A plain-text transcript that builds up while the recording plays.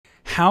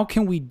how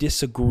can we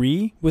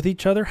disagree with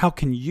each other? How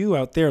can you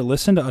out there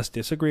listen to us,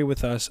 disagree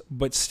with us,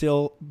 but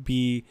still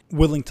be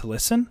willing to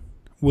listen,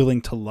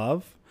 willing to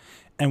love,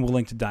 and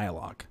willing to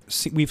dialogue?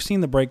 We've seen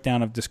the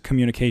breakdown of this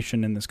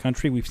communication in this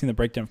country. We've seen the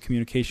breakdown of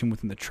communication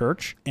within the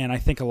church. And I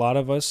think a lot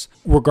of us,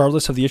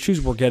 regardless of the issues,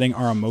 we're getting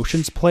our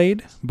emotions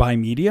played by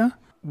media.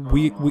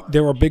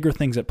 There are bigger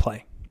things at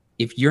play.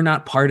 If you're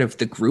not part of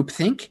the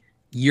groupthink,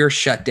 you're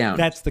shut down.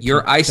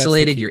 You're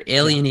isolated, you're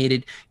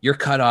alienated, you're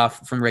cut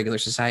off from regular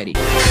society.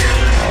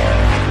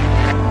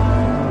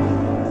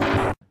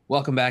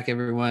 Welcome back,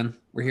 everyone.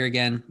 We're here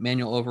again,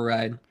 Manual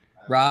Override.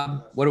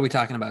 Rob, what are we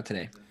talking about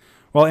today?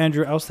 Well,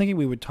 Andrew, I was thinking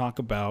we would talk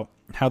about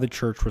how the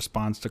church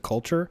responds to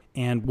culture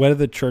and whether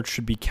the church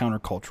should be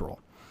countercultural.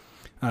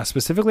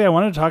 Specifically, I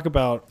wanted to talk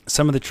about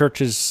some of the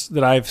churches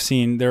that I've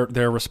seen,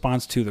 their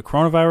response to the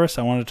coronavirus.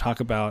 I wanted to talk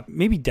about,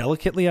 maybe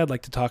delicately, I'd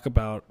like to talk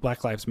about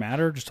Black Lives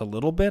Matter just a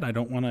little bit. I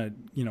don't want to,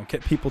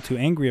 get people too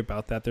angry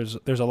about that.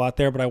 There's a lot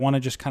there, but I want to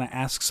just kind of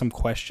ask some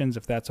questions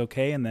if that's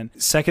okay. And then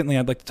secondly,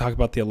 I'd like to talk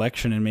about the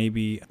election and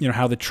maybe,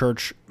 how the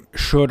church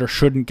should or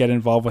shouldn't get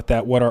involved with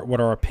that, what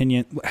our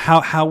opinion,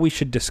 how we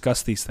should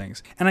discuss these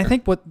things. And I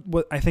think what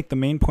I think the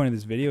main point of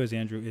this video is,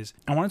 Andrew, is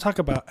I want to talk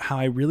about how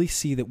I really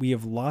see that we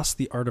have lost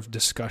the art of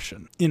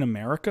discussion in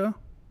America,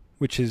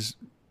 which is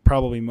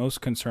probably most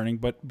concerning,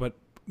 but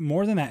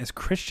more than that is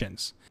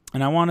Christians.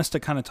 And I want us to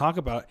kind of talk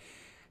about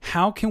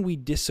how can we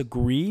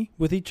disagree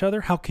with each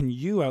other? How can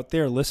you out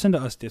there listen to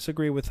us,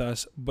 disagree with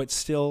us, but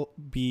still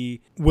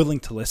be willing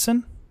to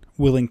listen,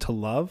 willing to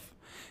love,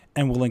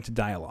 and willing to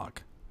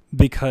dialogue?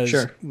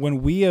 Because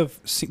when we've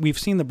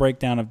seen the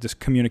breakdown of this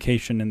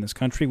communication in this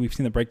country, we've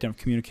seen the breakdown of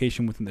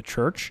communication within the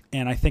church.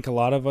 And I think a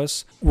lot of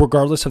us,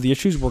 regardless of the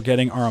issues, we're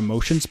getting our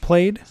emotions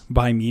played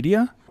by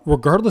media,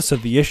 regardless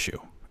of the issue.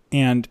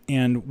 And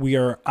we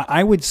are,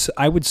 I would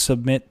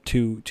submit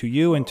to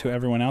you and to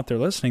everyone out there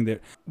listening that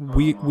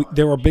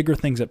there are bigger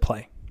things at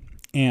play.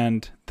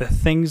 And the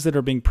things that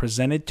are being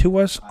presented to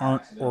us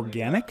aren't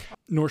organic,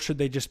 nor should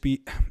they just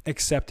be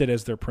accepted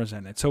as they're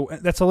presented. So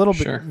that's a little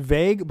bit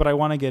vague, but I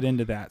want to get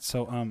into that.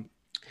 So,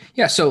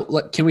 So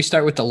can we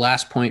start with the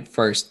last point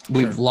first?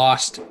 We've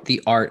lost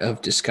the art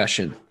of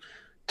discussion.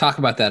 Talk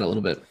about that a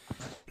little bit.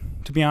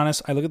 To be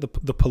honest, I look at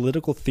the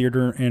political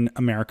theater in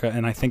America,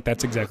 and I think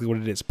that's exactly what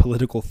it is,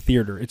 political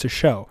theater. It's a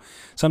show.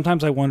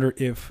 Sometimes I wonder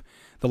if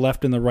the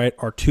left and the right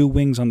are two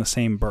wings on the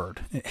same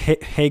bird.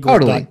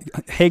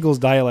 Hegel's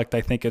dialect,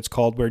 I think it's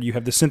called, where you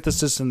have the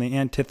synthesis and the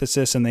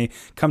antithesis, and they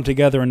come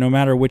together, and no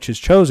matter which is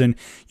chosen,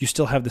 you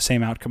still have the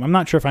same outcome. I'm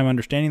not sure if I'm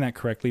understanding that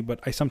correctly, but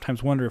I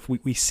sometimes wonder if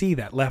we see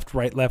that left,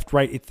 right.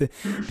 It's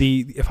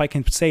the if I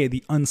can say,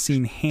 the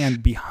unseen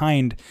hand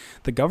behind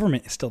the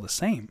government is still the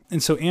same.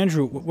 And so,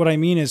 Andrew, what I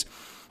mean is,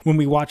 when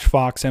we watch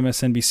Fox,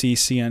 MSNBC,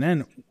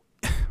 CNN,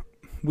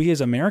 we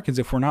as Americans,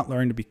 if we're not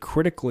learning to be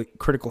critical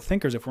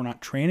thinkers, if we're not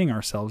training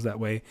ourselves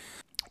that way,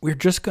 we're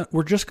just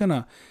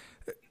gonna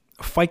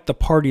fight the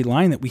party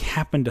line that we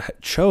happen to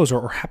chose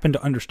or happen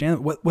to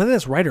understand, whether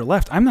that's right or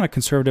left. I'm not a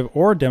conservative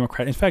or a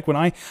Democrat. In fact,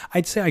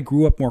 I'd say I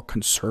grew up more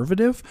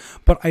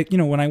conservative, but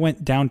when I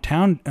went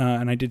downtown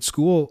and I did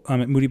school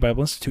at Moody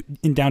Bible Institute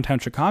in downtown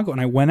Chicago, and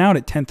I went out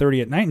at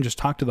 10:30 at night and just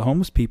talked to the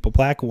homeless people,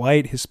 black,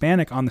 white,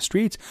 Hispanic, on the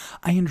streets,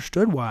 I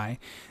understood why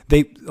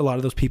a lot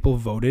of those people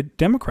voted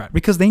Democrat,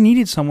 because they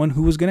needed someone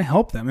who was going to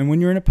help them. And when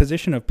you're in a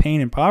position of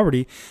pain and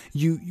poverty,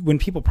 when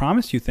people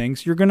promise you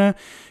things, you're gonna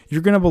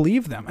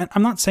believe them. And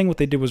I'm not saying what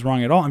they did was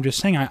wrong at all. I'm just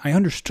saying I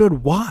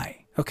understood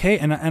why. Okay,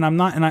 and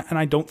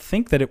I don't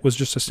think that it was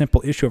just a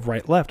simple issue of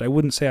right left. I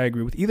wouldn't say I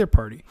agree with either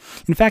party.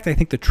 In fact, I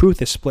think the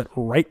truth is split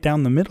right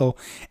down the middle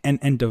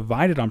and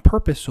divided on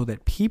purpose, so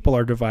that people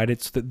are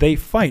divided, so that they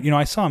fight.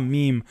 I saw a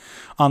meme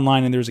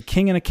online, and there's a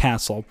king in a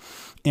castle,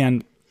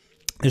 and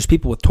there's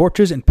people with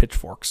torches and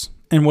pitchforks,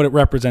 and what it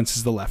represents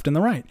is the left and the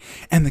right.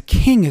 And the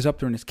king is up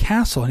there in his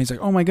castle, and he's like,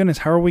 "Oh my goodness,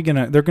 how are we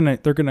gonna? They're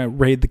gonna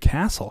raid the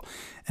castle."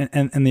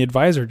 And the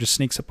advisor just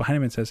sneaks up behind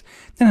him and says,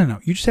 "No.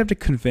 You just have to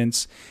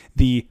convince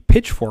the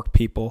pitchfork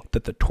people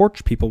that the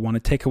torch people want to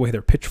take away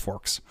their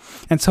pitchforks."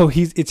 And so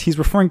he's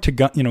referring to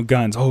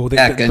guns. Oh,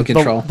 gun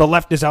control. The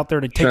left is out there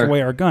to take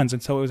away our guns.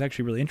 And so it was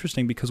actually really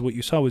interesting, because what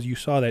you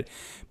saw that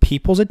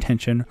people's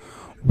attention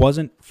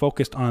wasn't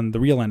focused on the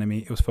real enemy,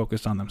 it was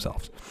focused on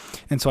themselves.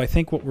 And so I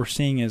think what we're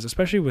seeing is,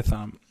 especially with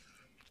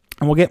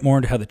and we'll get more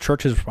into how the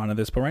church has responded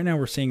to this, but right now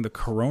we're seeing the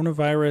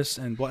coronavirus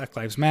and Black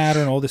Lives Matter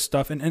and all this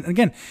stuff. And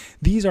again,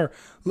 these are,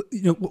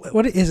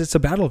 what it is, it's a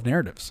battle of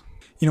narratives.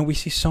 We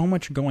see so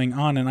much going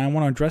on, and I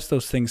want to address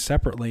those things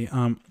separately.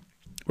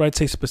 What I'd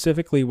say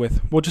specifically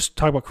we'll just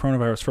talk about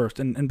coronavirus first.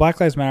 And Black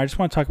Lives Matter, I just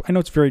want to talk, I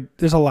know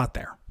there's a lot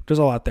there. There's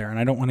a lot there, and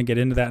I don't want to get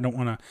into that. I don't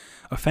want to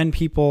offend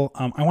people.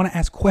 I want to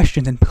ask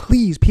questions, and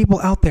please, people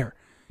out there,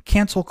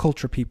 cancel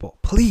culture people,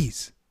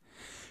 please,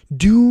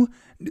 do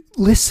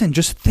listen.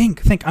 Just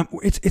think.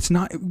 It's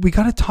not. We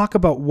got to talk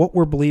about what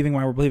we're believing,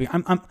 why we're believing.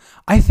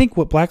 I think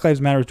what Black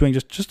Lives Matter is doing,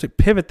 just to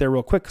pivot there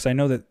real quick, because I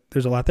know that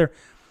there's a lot there.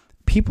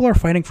 People are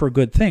fighting for a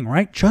good thing,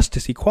 right?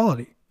 Justice,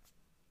 equality.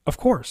 Of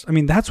course. I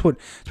mean, that's what,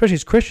 especially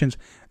as Christians,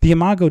 the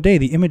Imago Dei,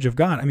 the image of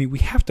God. I mean, we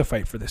have to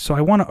fight for this. So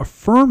I want to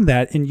affirm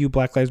that in you,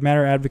 Black Lives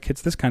Matter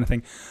advocates, this kind of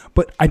thing.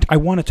 But I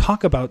want to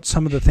talk about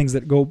some of the things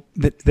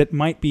that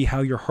might be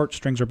how your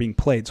heartstrings are being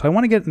played. So I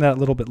want to get into that a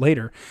little bit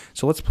later.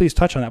 So let's please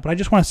touch on that. But I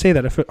just want to say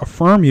that,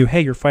 affirm you, hey,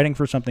 you're fighting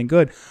for something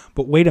good.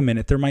 But wait a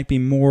minute, there might be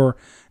more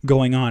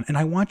going on. And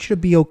I want you to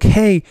be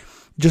okay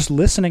just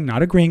listening,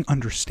 not agreeing,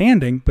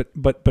 understanding,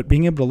 but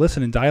being able to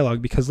listen and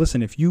dialogue. Because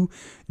listen, if you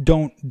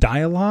don't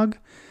dialogue,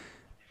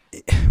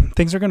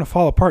 things are going to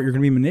fall apart. You're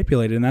going to be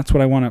manipulated, and that's what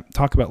I want to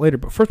talk about later.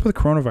 But first, with the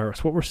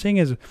coronavirus, what we're seeing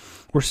is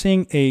we're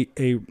seeing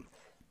through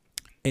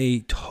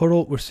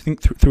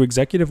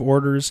executive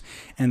orders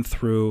and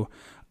through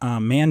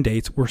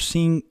mandates, we're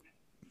seeing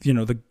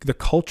the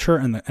culture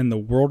and the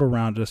world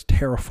around us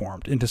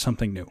terraformed into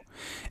something new.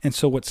 And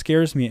so what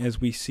scares me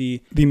is we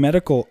see the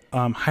medical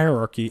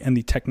hierarchy and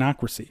the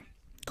technocracy,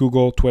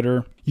 Google,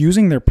 Twitter,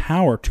 using their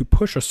power to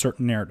push a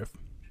certain narrative.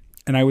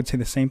 And I would say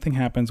the same thing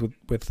happens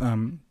with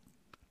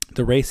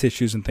the race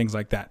issues and things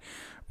like that,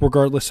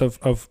 regardless of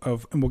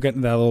and we'll get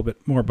into that a little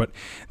bit more, but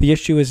the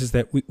issue is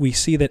that we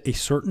see that a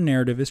certain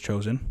narrative is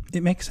chosen.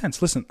 It makes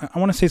sense. Listen, I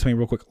want to say something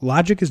real quick.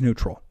 Logic is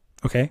neutral,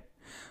 okay?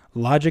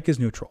 Logic is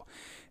neutral.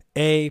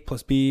 A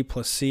plus B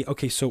plus C.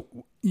 Okay, so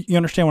you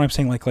understand what I'm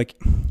saying? Like,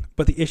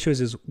 but the issue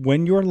is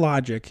when your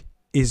logic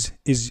is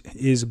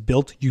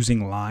built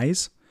using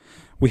lies,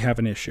 we have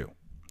an issue.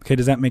 Okay,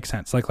 does that make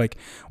sense? Like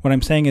what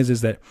I'm saying is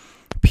that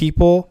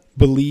people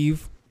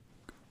believe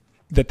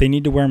that they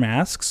need to wear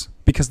masks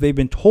because they've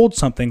been told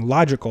something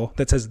logical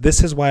that says,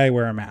 this is why I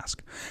wear a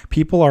mask.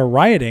 People are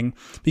rioting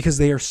because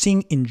they are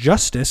seeing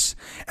injustice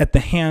at the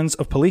hands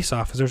of police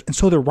officers. And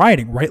so they're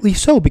rioting, rightly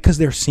so, because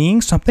they're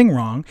seeing something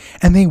wrong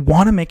and they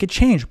want to make a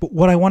change. But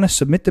what I want to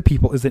submit to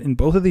people is that in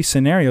both of these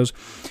scenarios,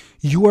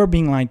 you are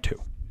being lied to,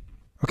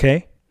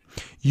 okay?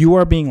 You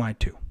are being lied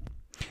to.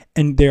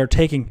 And they're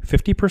taking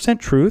 50%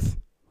 truth,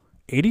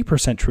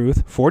 80%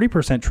 truth,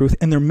 40% truth,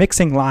 and they're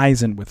mixing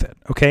lies in with it,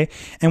 okay?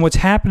 And what's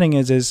happening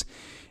is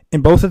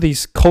in both of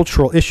these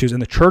cultural issues, and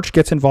the church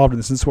gets involved in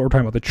this. This is what we're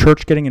talking about. The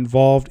church getting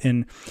involved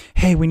in,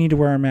 hey, we need to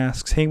wear our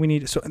masks.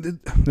 Hey, so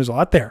there's a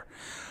lot there.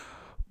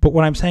 But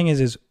what I'm saying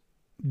is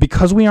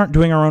because we aren't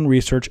doing our own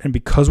research and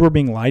because we're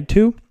being lied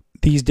to,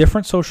 these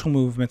different social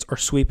movements are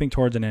sweeping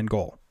towards an end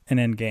goal, an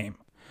end game.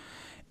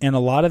 And a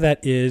lot of that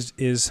is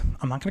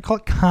I'm not going to call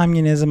it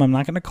communism. I'm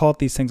not going to call it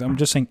these things. I'm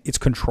just saying it's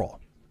control.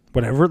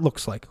 Whatever it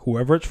looks like,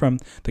 whoever it's from,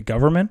 the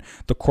government,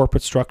 the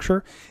corporate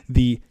structure,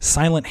 the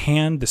silent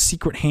hand, the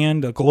secret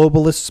hand, the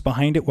globalists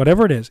behind it,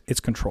 whatever it is, it's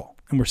control.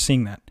 And we're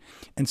seeing that.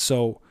 And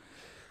so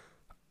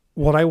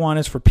what I want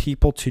is for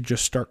people to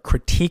just start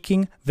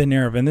critiquing the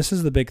narrative. And this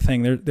is the big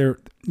thing.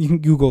 You can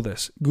Google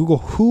this. Google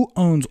who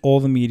owns all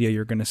the media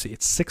you're going to see.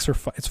 It's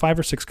 5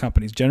 or 6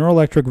 companies. General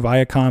Electric,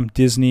 Viacom,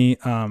 Disney,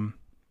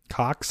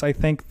 Cox, I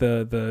think,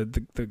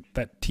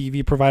 that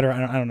TV provider.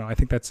 I don't know. I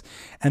think that's,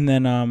 and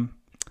then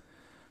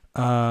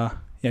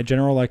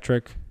General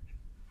Electric,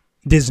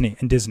 Disney.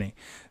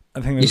 I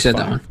think you said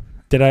 5. That one.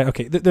 Did I?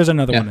 Okay, there's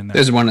another one in there.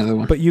 There's one other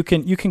one. But you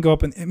can go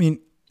up and, I mean,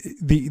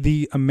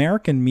 the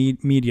American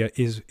media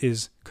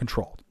is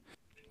controlled.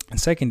 And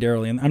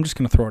secondarily, and I'm just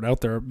going to throw it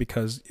out there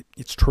because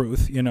it's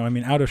truth. I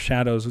mean, Out of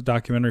Shadows, a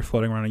documentary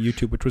floating around on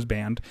YouTube, which was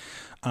banned.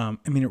 I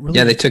mean, it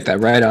really they took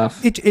that right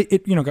off.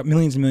 It got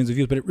millions and millions of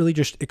views, but it really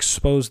just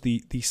exposed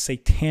the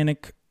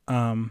satanic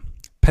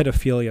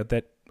pedophilia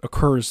that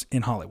occurs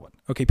in Hollywood.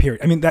 Okay,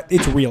 period. I mean, that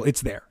it's real.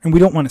 It's there, and we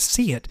don't want to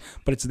see it,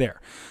 but it's there.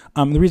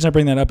 The reason I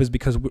bring that up is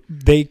because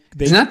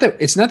it's not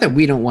that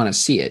we don't want to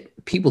see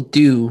it. People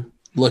do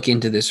look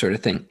into this sort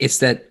of thing. It's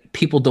that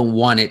people don't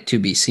want it to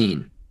be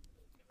seen.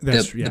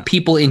 The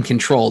people in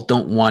control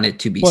don't want it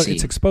to be seen.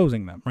 It's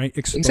exposing them, right?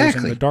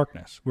 Exposing the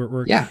darkness.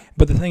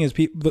 But the thing is,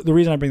 the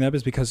reason I bring that up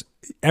is because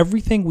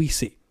everything we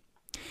see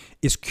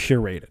is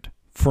curated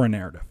for a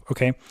narrative,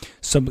 okay?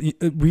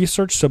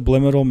 Research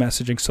subliminal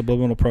messaging,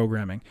 subliminal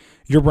programming.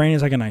 Your brain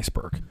is like an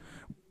iceberg.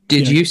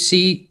 Did you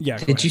see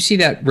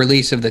that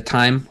release of the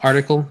Time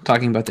article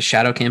talking about the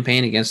shadow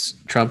campaign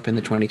against Trump in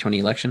the 2020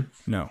 election?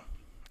 No,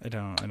 I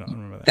don't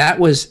remember that. That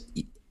was,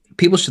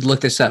 people should look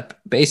this up.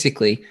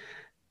 Basically,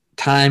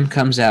 Time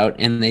comes out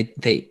and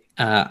they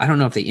I don't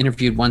know if they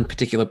interviewed one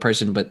particular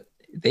person, but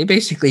they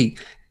basically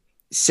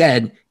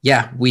said,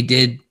 yeah, we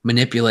did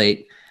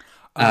manipulate.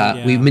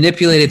 We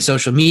manipulated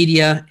social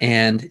media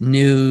and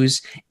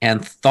news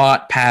and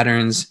thought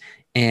patterns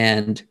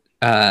and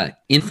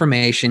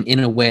information in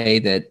a way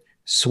that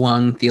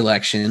swung the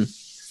election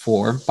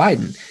for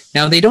Biden.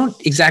 Now, they don't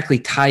exactly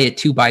tie it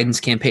to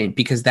Biden's campaign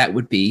because that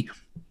would be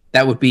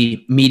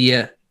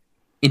media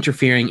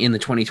interfering in the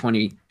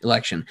 2020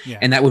 election. Yeah.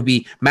 And that would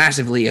be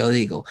massively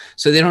illegal.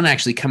 So they don't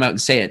actually come out and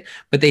say it,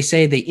 but they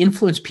say they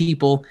influenced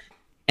people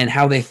and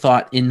how they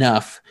thought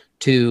enough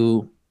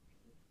to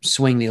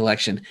swing the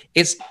election.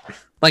 It's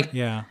like,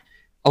 a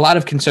lot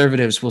of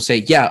conservatives will say,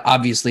 yeah,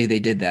 obviously they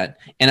did that.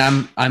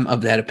 And I'm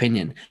of that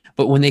opinion.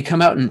 But when they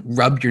come out and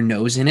rub your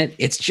nose in it,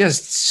 it's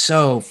just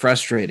so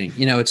frustrating.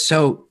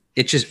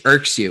 It just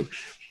irks you.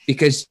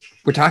 because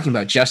we're talking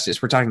about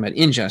justice. We're talking about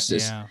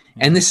injustice. Yeah.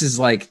 And this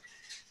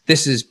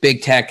is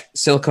big tech,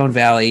 Silicon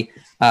Valley,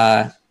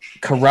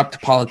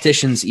 corrupt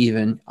politicians,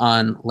 even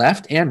on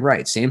left and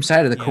right, same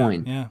side of the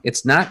coin. Yeah.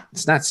 It's not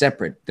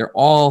separate. They're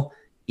all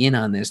in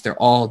on this. They're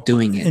all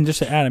doing it. And just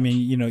to add, I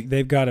mean,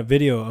 they've got a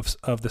video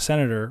of the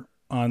senator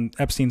on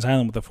Epstein's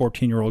Island with a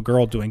 14-year-old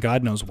girl doing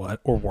God knows what,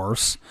 or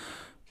worse.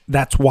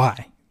 That's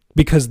why,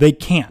 because they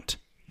can't.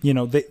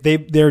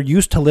 They're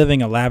used to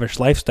living a lavish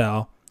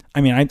lifestyle.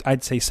 I mean,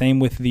 I'd say same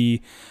with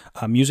the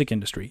music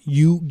industry.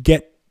 You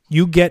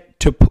get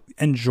to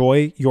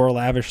enjoy your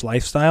lavish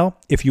lifestyle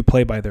if you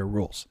play by their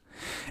rules.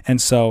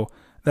 And so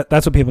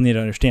that's what people need to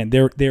understand.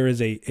 There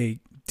is a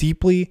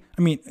deeply,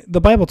 I mean,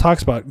 the Bible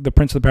talks about the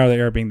prince of the power of the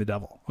air being the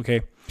devil.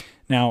 Okay.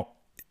 Now,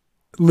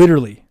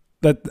 literally,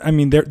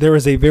 there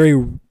is a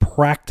very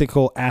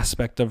practical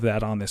aspect of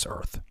that on this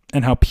earth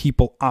and how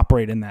people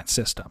operate in that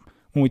system.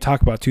 When we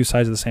talk about two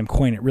sides of the same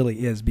coin, it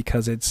really is,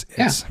 because it's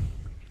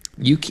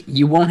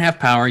you won't have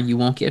power, you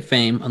won't get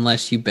fame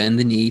unless you bend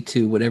the knee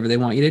to whatever they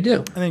want you to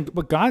do. I think,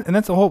 but God, and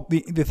that's the whole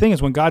the thing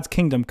is, when God's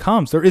kingdom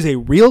comes, there is a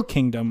real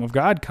kingdom of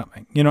God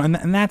coming,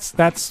 and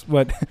that's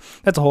what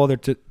that's a whole other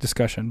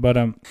discussion. But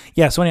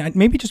so anyway,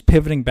 maybe just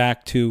pivoting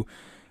back to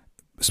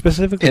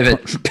specifically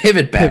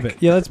pivot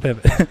back. Yeah, let's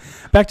pivot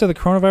back to the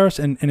coronavirus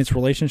and its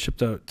relationship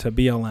to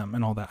BLM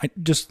and all that.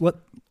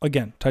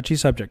 Again, touchy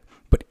subject,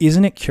 but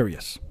isn't it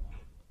curious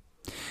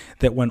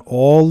that when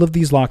all of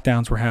these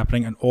lockdowns were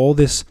happening and all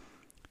this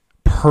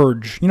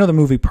purge, the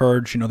movie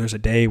Purge, there's a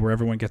day where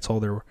everyone gets all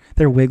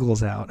their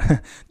wiggles out,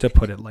 to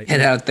put it lightly.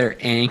 Get out their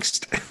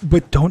angst.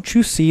 But don't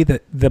you see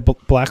that the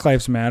Black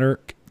Lives Matter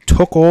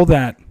took all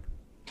that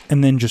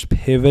and then just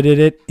pivoted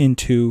it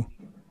into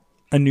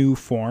a new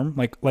form?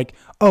 Like,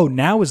 oh,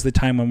 now is the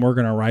time when we're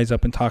going to rise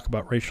up and talk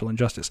about racial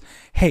injustice.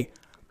 Hey,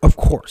 of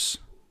course.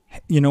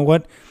 You know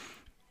what,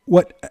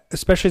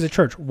 especially as a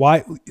church,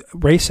 why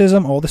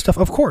racism, all this stuff?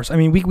 Of course. I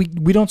mean,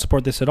 we don't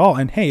support this at all.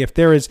 And hey, if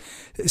there is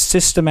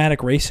systematic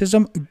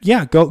racism,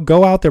 yeah,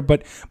 go out there.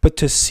 But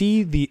to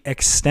see the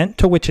extent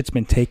to which it's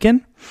been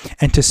taken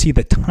and to see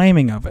the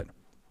timing of it,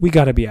 we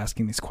got to be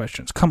asking these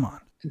questions. Come on.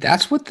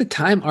 That's what the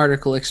Time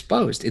article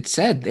exposed. It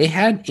said they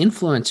had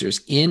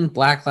influencers in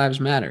Black Lives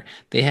Matter.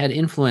 They had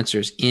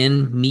influencers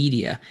in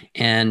media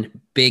and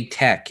big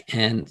tech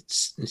and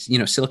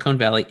Silicon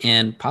Valley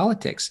and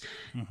politics.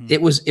 Mm-hmm.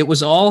 It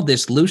was all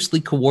this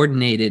loosely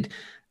coordinated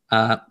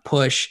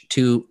push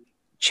to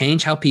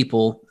change how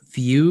people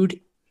viewed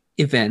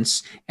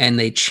events, and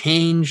they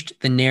changed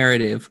the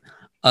narrative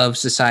of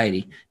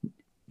society,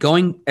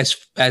 going as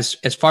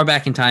far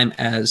back in time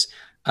as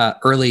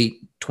early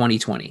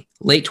 2020,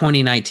 late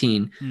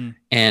 2019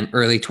 and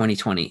early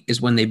 2020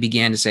 is when they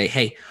began to say,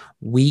 hey,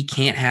 we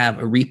can't have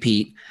a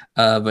repeat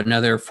of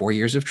another 4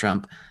 years of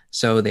Trump.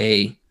 So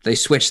they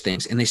switched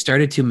things and they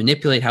started to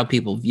manipulate how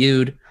people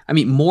viewed. I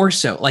mean, more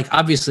so, like,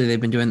 obviously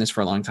they've been doing this for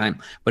a long time,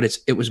 but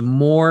it was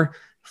more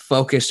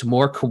focused,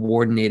 more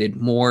coordinated,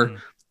 more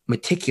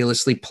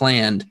meticulously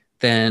planned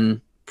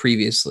than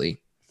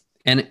previously.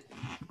 And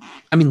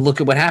I mean, look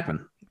at what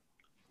happened.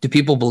 Do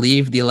people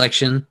believe the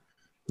election?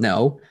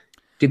 No.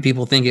 Do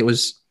people think it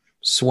was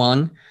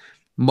swung?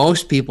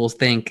 Most people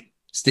think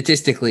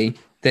statistically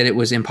that it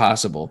was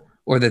impossible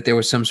or that there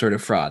was some sort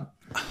of fraud.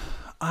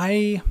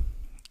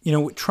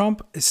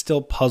 Trump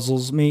still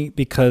puzzles me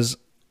because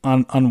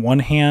on one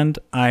hand,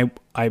 I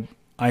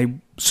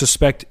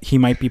suspect he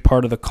might be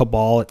part of the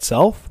cabal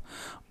itself,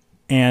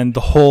 and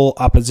the whole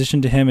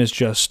opposition to him is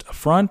just a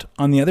front.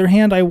 On the other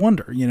hand, I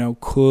wonder,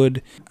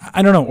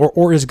 I don't know,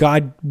 or is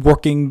God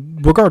working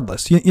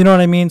regardless? You know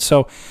what I mean?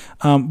 So,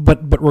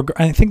 but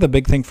I think the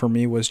big thing for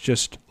me was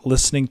just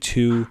listening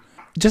to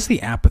just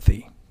the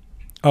apathy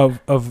of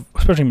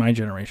especially my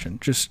generation,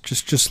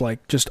 just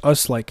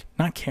us, like,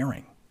 not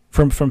caring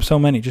from so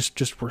many,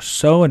 just we're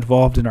so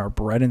involved in our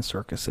bread and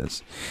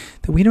circuses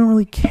that we don't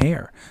really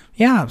care.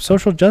 Yeah,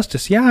 social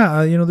justice.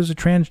 Yeah, there's a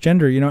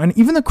transgender, and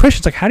even the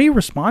Christians, like, how do you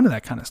respond to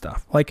that kind of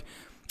stuff? Like,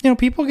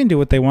 people can do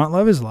what they want.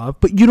 Love is love,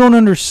 but you don't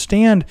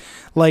understand,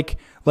 like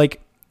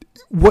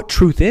what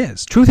truth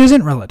is. Truth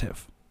isn't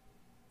relative.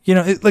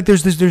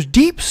 There's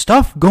deep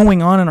stuff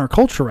going on in our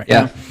culture right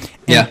now.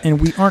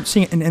 And we aren't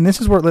seeing it. And this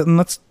is where,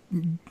 let's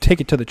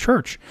take it to the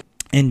church.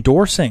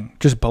 Endorsing,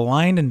 just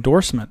blind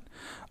endorsement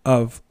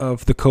of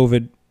the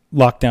COVID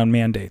lockdown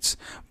mandates,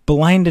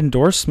 blind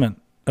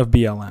endorsement of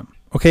BLM.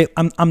 Okay,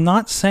 I'm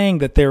not saying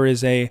that there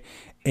is a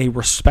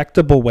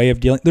respectable way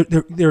of dealing.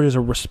 There is a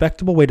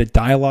respectable way to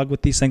dialogue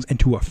with these things and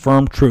to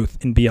affirm truth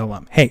in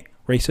BLM. Hey,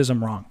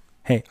 racism wrong.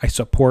 Hey, I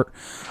support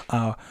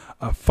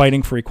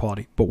fighting for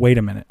equality. But wait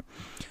a minute,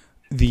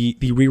 the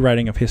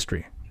rewriting of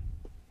history,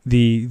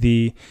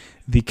 the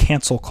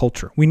cancel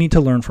culture. We need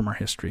to learn from our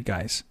history,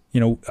 guys.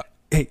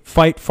 Hey,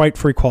 fight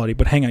for equality,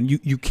 but hang on,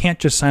 you can't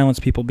just silence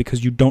people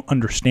because you don't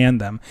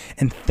understand them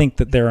and think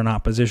that they're in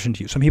opposition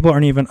to you. Some people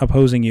aren't even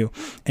opposing you,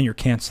 and you're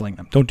canceling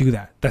them. Don't do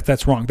that.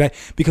 That's wrong.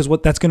 Because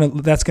what that's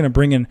gonna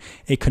bring in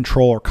a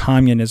control or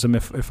communism,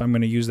 if I'm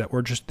gonna use that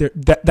word.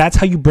 That's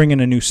how you bring in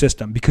a new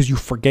system, because you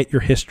forget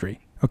your history.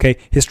 Okay,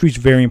 history is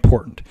very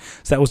important.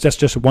 So that's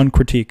just one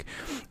critique,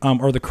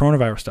 or the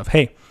coronavirus stuff.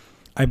 Hey,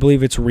 I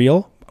believe it's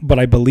real, but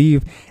I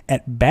believe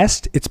at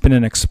best it's been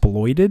an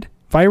exploited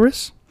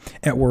virus.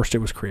 At worst, it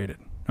was created.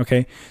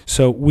 Okay,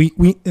 so we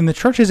and the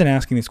church isn't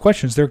asking these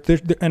questions.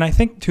 And I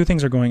think two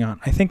things are going on.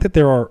 I think that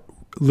there are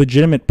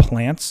legitimate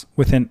plants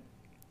within.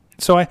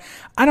 So I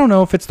don't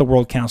know if it's the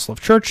World Council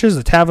of Churches,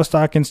 the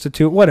Tavistock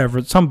Institute,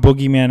 whatever, some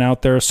boogeyman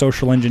out there, a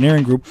social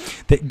engineering group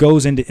that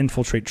goes in to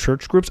infiltrate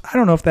church groups. I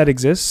don't know if that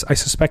exists. I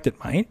suspect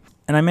it might.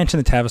 And I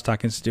mentioned the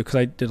Tavistock Institute because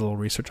I did a little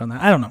research on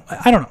that. I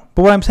don't know.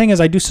 But what I'm saying is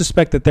I do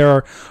suspect that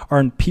there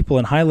are people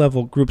in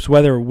high-level groups,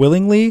 whether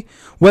willingly,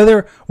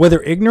 whether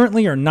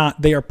ignorantly or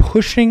not, they are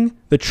pushing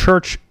the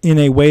church in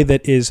a way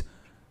that is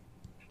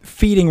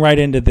feeding right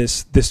into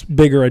this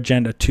bigger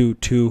agenda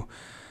to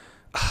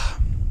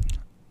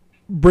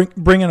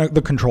bring in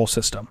the control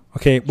system.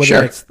 Okay,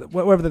 whether it's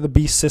whatever the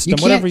beast system,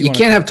 whatever you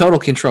can't have total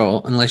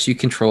control unless you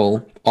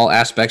control all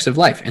aspects of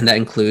life, and that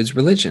includes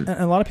religion.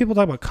 And a lot of people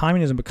talk about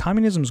communism, but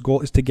communism's goal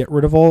is to get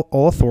rid of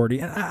all authority.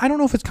 And I don't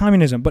know if it's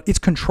communism, but it's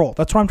control.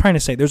 That's what I'm trying to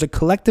say. There's a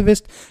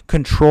collectivist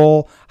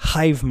control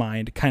hive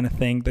mind kind of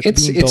thing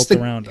that's being built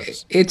around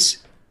us. It's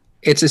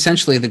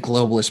essentially the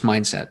globalist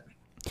mindset.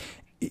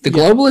 The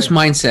globalist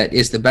mindset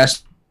is the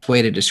best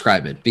way to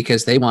describe it,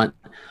 because they want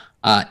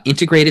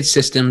integrated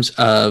systems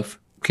of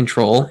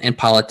control and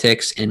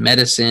politics and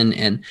medicine,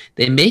 and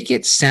they make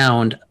it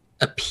sound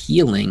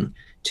appealing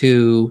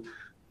to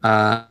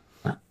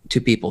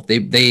people.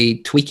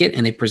 They tweak it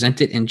and they present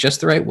it in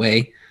just the right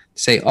way.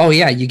 Say, oh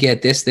yeah, you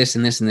get this, this,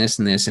 and this, and this,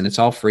 and this, and it's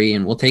all free,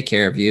 and we'll take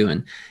care of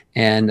you.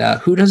 And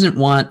who doesn't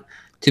want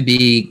to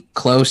be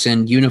close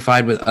and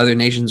unified with other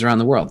nations around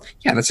the world?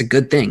 Yeah, that's a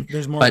good thing.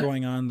 There's more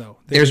going on, though.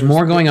 There's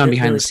more going on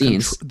behind the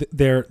scenes.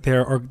 There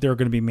are going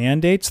to be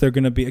mandates. They're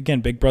going to be,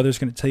 again, Big Brother's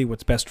going to tell you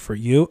what's best for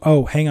you.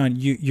 Oh, hang on,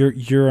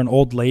 you're an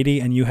old lady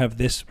and you have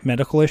this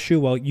medical issue.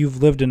 Well,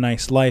 you've lived a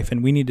nice life,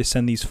 and we need to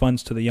send these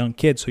funds to the young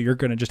kids, so you're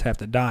going to just have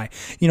to die.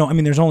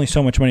 There's only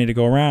so much money to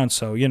go around.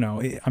 So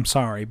I'm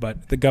sorry,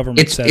 but the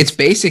government says it's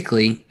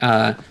basically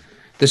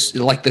this,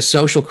 like the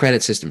social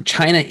credit system.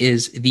 China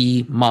is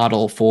the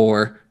model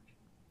for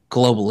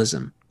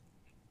globalism.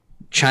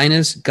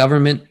 China's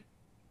governmental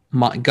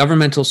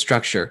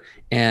structure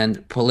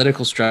and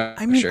political structure.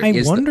 I think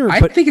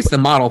it's the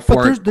model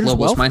for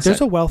globalist mindset.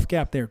 There's a wealth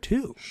gap there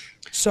too.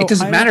 So it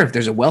doesn't matter if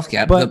there's a wealth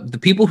gap. The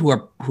people who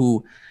are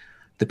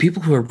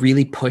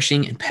really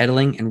pushing and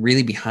peddling and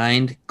really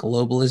behind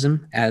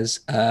globalism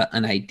as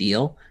an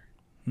ideal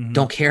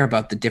don't care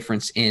about the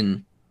difference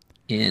in.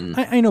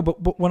 I know,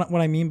 but what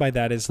I mean by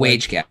that is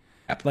wage gap.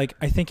 Like,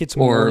 I think it's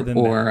more than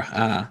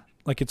that.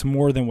 Like, it's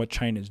more than what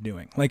China's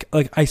doing. Like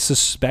I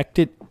suspect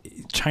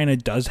China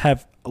does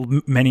have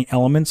many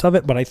elements of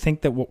it, but I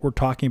think that what we're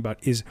talking about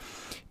is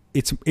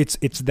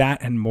it's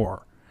that and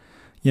more.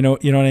 You know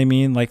what I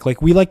mean? Like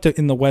we like to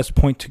in the West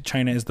point to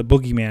China as the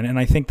boogeyman, and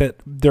I think that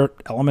there are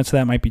elements of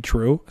that might be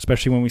true,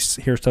 especially when we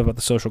hear stuff about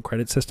the social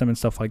credit system and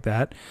stuff like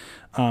that.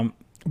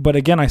 But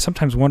again, I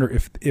sometimes wonder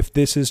if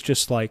this is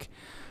just like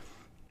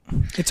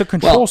it's a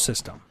control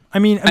system. I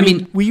mean,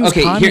 we use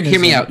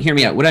communism. Hear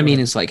me out. What I mean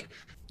is, like,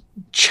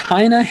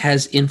 China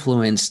has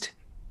influenced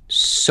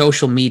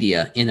social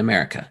media in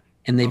America,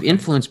 and they've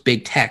influenced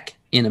big tech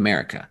in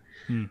America.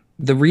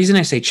 The reason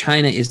I say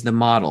China is the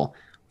model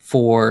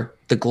for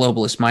the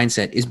globalist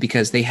mindset is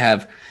because they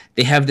have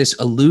this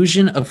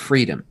illusion of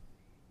freedom.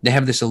 They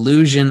have this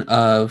illusion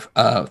of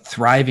a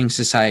thriving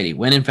society,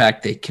 when in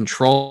fact they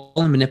control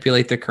and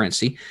manipulate their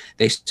currency.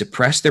 They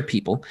suppress their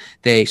people.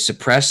 They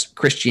suppress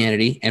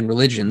Christianity and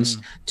religions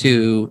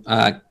to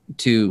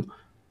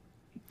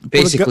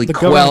basically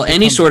quell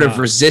any sort of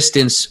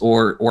resistance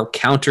or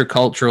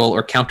countercultural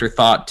or counter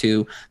thought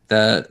to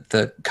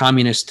the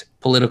communist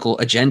political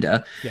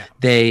agenda. Yeah.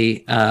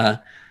 They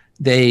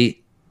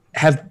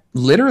have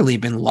literally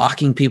been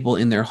locking people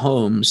in their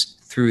homes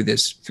through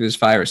this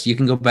virus. You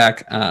can go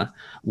back.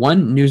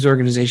 One news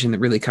organization that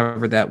really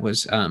covered that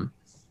was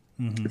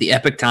the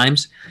Epoch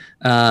Times.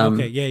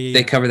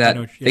 They cover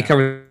that. They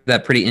cover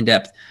that pretty in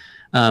depth.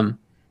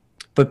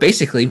 But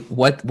basically,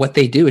 what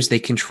they do is they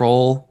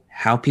control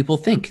how people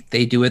think.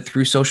 They do it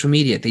through social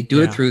media. They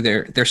do it through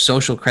their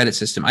social credit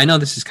system. I know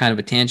this is kind of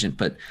a tangent,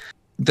 but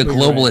the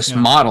globalist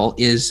model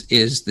is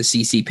the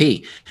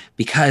CCP,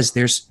 because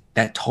there's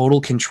that total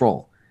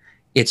control.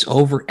 It's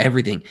over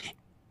everything.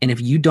 And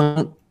if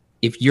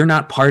you're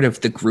not part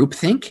of the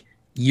groupthink,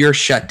 you're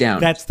shut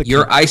down.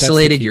 You're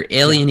isolated. You're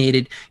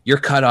alienated. You're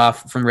cut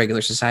off from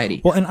regular society.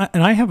 Well,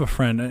 and I have a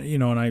friend,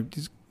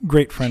 he's a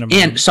great friend of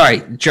mine. And sorry,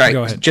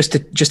 go ahead. Just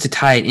to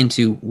tie it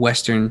into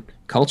Western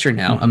culture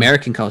now,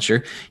 American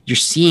culture, you're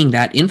seeing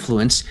that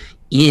influence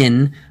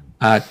in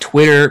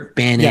Twitter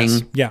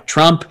banning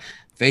Trump,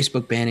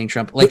 Facebook banning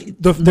Trump. Like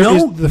there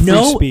is the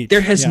free speech.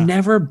 There has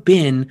never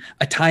been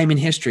a time in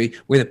history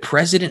where the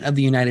president of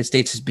the United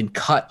States has been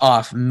cut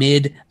off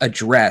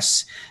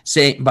mid-address,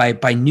 say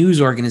by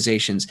news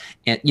organizations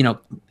and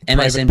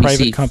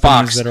MSNBC, private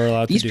Fox. that are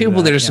allowed These to do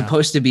people that are yeah.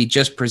 supposed to be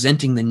just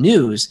presenting the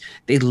news,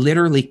 they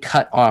literally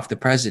cut off the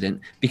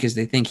president because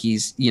they think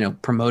he's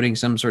promoting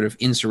some sort of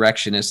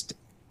insurrectionist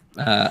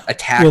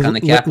attack on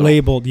the Capitol.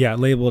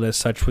 Labeled as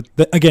such with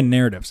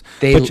narratives.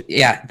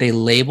 They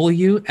label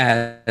you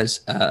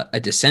as a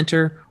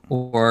dissenter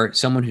or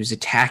someone who's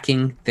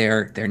attacking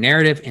their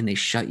narrative, and they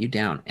shut you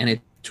down, and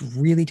it's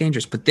really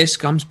dangerous. But this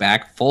comes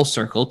back full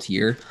circle to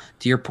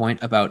your point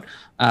about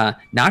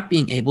not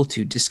being able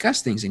to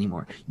discuss things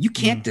anymore. You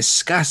can't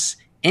discuss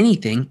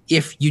anything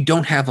if you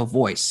don't have a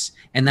voice.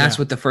 And that's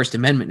what the First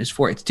Amendment is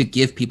for. It's to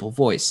give people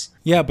voice.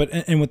 Yeah, but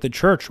and with the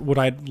church, what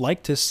I'd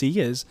like to see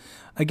is,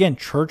 again,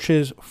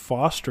 churches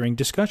fostering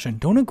discussion.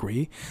 Don't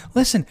agree.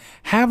 Listen,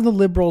 have the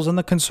liberals and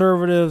the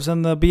conservatives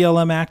and the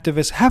BLM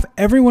activists, have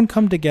everyone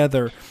come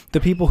together, the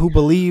people who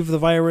believe the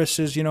virus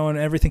is, and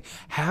everything.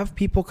 Have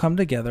people come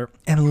together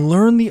and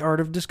learn the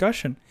art of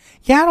discussion.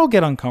 Yeah, it'll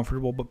get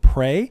uncomfortable, but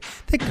pray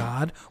that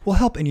God will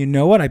help. And you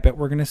know what? I bet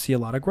we're going to see a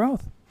lot of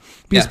growth.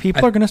 Because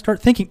people are going to start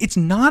thinking it's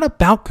not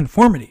about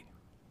conformity.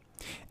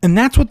 And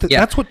that's what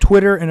that's what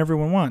Twitter and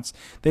everyone wants.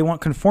 They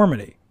want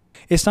conformity.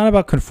 It's not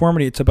about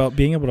conformity. It's about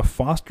being able to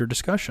foster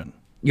discussion.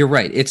 You're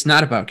right. It's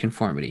not about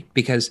conformity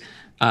because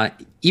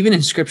even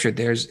in Scripture,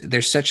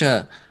 there's such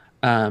a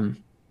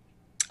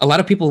lot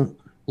of people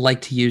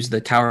like to use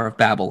the Tower of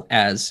Babel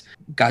as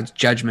God's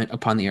judgment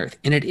upon the earth,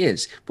 and it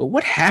is. But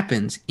what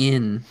happens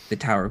in the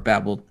Tower of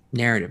Babel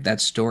narrative,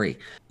 that story?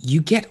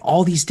 You get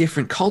all these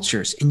different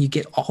cultures, and you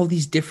get all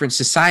these different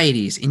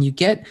societies, and you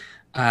get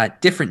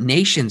different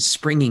nations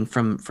springing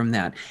from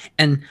that,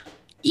 and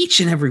each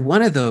and every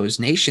one of those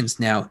nations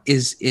now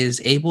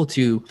is able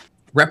to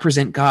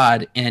represent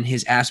God and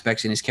his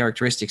aspects and his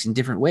characteristics in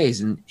different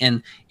ways,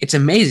 and it's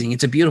amazing.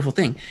 It's a beautiful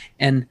thing.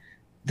 And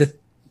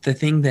the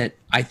thing that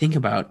I think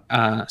about,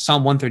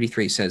 Psalm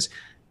 133 says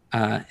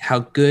how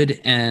good,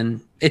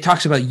 and it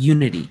talks about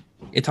unity.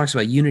 It talks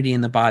about unity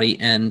in the body,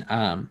 and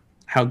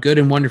how good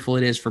and wonderful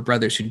it is for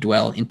brothers who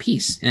dwell in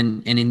peace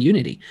and in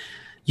unity.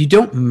 You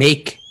don't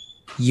make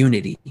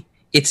unity.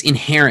 It's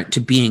inherent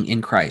to being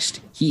in Christ.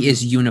 He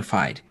is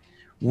unified.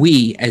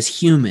 We as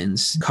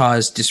humans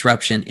cause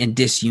disruption and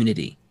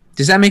disunity.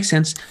 Does that make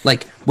sense?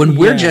 Like when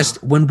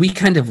when we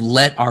kind of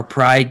let our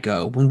pride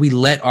go, when we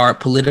let our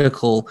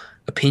political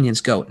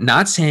opinions go,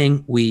 not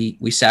saying we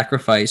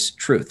sacrifice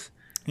truth.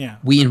 Yeah.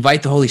 We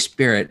invite the Holy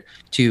Spirit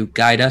to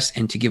guide us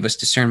and to give us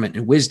discernment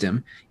and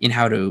wisdom in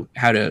how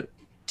to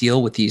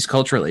deal with these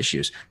cultural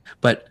issues.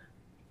 But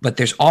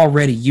there's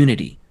already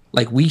unity.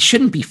 Like we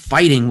shouldn't be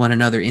fighting one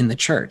another in the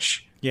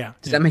church. Yeah.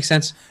 Does that make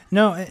sense?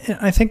 No,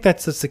 I think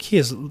that's the key,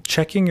 is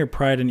checking your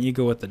pride and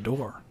ego at the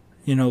door.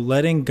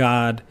 Letting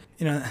God,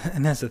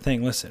 and that's the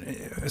thing. Listen,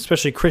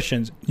 especially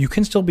Christians, you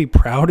can still be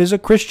proud as a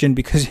Christian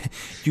because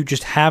you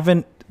just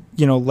haven't,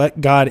 let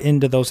God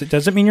into those. It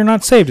doesn't mean you're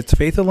not saved. It's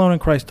faith alone in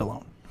Christ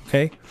alone.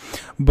 Okay.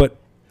 But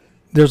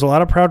there's a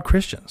lot of proud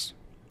Christians.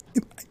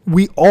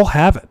 We all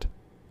have it.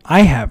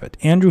 I have it.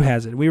 Andrew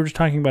has it. We were just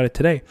talking about it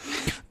today.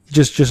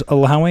 Just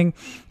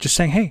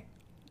saying, hey,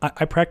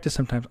 I practice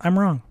sometimes. I'm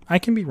wrong. I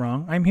can be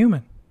wrong. I'm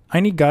human. I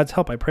need God's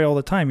help. I pray all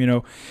the time,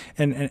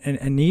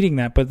 and needing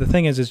that. But the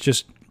thing is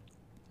just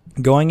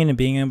going in and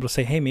being able to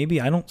say, hey, maybe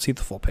I don't see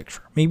the full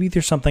picture. Maybe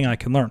there's something I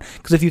can learn.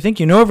 Because if you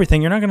think you know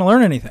everything, you're not going to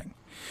learn anything.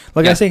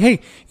 Like I say,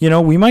 hey,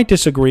 we might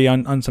disagree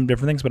on some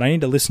different things, but I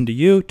need to listen to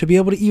you to be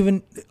able to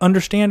even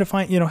understand if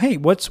hey,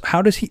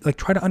 how does he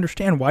try to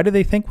understand, why do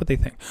they think what they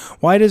think?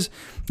 Why does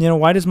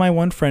my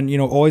one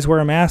friend, always wear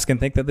a mask and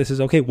think that this is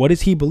okay? What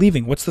is he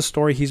believing? What's the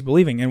story he's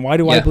believing? And why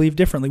do I believe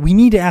differently? We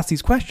need to ask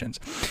these questions.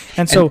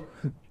 And so,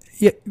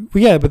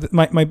 but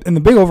my and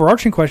the big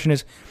overarching question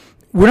is,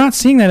 we're not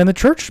seeing that in the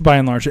church by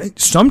and large.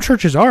 Some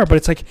churches are, but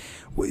it's like,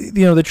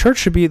 the church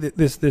should be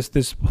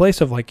this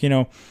place of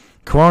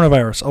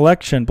coronavirus,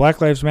 election,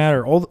 Black Lives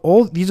Matter,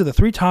 all these are the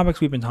three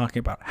topics we've been talking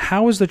about.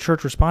 How is the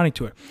church responding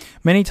to it?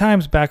 Many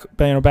times back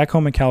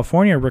home in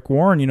California, Rick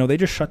Warren, they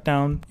just shut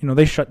down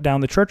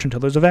the church until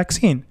there's a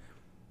vaccine.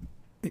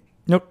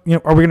 Are we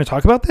going to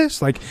talk about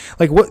this? Like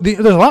what? There's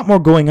a lot more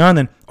going on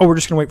than, we're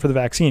just going to wait for the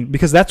vaccine,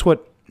 because that's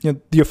what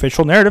the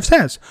official narrative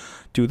says.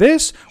 Do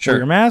this, wear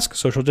your mask,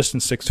 social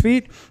distance 6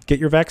 feet, get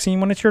your vaccine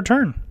when it's your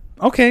turn.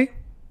 Okay.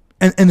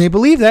 And they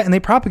believe that, and they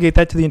propagate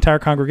that to the entire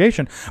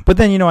congregation. But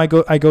then, I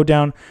go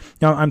down,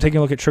 I'm taking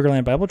a look at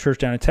Sugarland Bible Church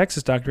down in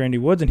Texas, Dr. Andy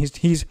Woods, and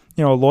he's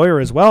a lawyer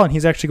as well, and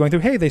he's actually going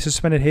through, hey, they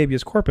suspended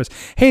habeas corpus.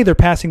 Hey, they're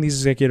passing these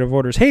executive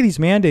orders. Hey, these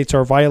mandates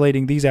are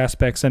violating these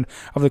aspects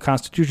of the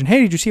Constitution.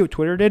 Hey, did you see what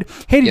Twitter did?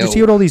 Hey, did you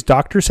see what all these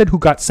doctors said who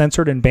got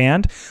censored and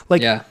banned?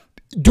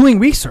 Doing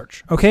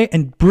research, okay,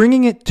 and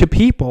bringing it to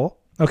people,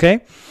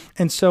 okay?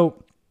 And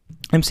so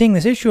I'm seeing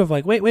this issue of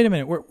wait a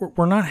minute,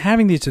 we're not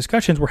having these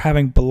discussions, we're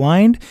having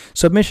blind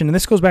submission. And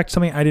this goes back to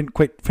something I didn't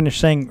quite finish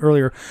saying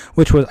earlier,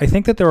 which was, I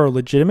think that there are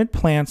legitimate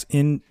plants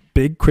in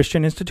big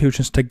Christian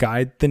institutions to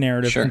guide the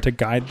narrative Sure. and to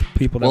guide the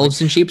people.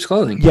 Wolves in sheep's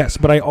clothing. Yes,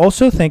 but I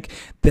also think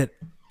that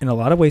in a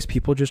lot of ways,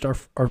 people just are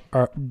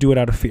do it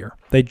out of fear.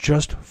 They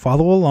just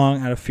follow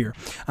along out of fear.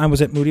 I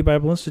was at Moody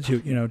Bible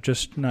Institute,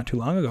 just not too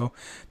long ago,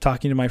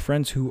 talking to my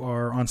friends who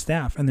are on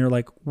staff, and they're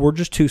like, "We're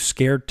just too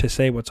scared to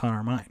say what's on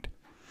our mind."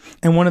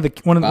 And one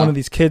of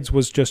these kids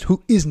was just,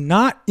 who is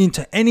not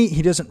into any.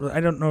 He doesn't. I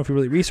don't know if he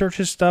really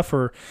researches stuff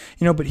or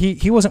but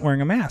he wasn't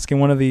wearing a mask.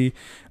 And one of the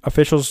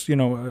officials,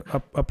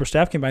 upper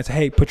staff came by and said,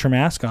 "Hey, put your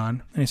mask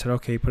on." And he said,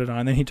 "Okay, put it on."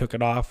 And then he took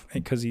it off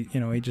because he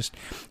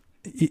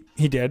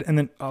did, and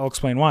then I'll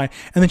explain why.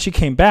 And then she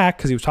came back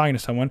because he was talking to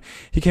someone.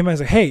 He came back and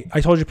said, "Hey, I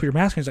told you to put your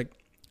mask on." He's like,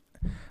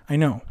 "I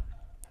know."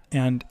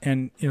 And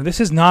this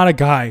is not a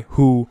guy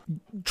who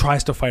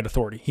tries to fight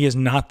authority. He is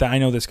not that. I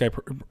know this guy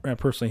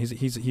personally.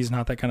 He's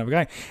not that kind of a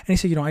guy. And he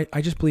said,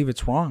 I just believe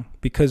it's wrong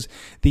because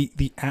the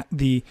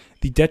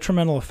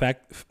detrimental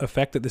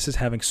effect that this is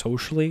having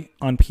socially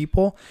on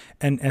people,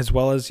 and as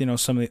well as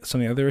some of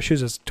the other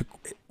issues as to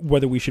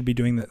whether we should be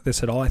doing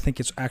this at all. I think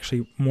it's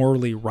actually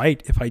morally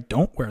right if I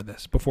don't wear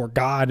this before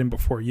God and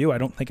before you. I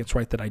don't think it's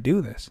right that I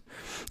do this.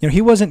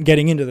 He wasn't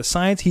getting into the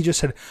science. He just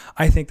said,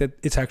 I think that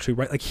it's actually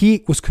right. Like,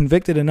 he was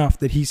convicted enough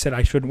that he said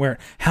I shouldn't wear it.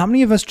 How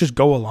many of us just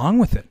go along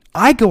with it?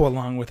 I go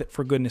along with it,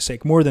 for goodness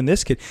sake, more than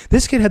this kid.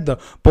 This kid had the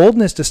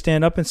boldness to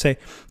stand up and say,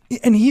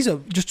 and he's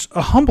just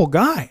a humble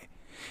guy.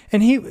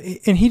 And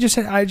he just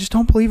said, I just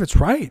don't believe it's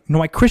right.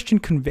 My Christian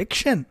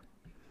conviction.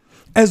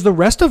 As the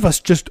rest of us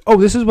just,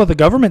 this is what the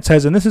government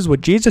says, and this is what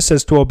Jesus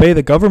says, to obey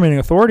the governing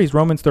authorities,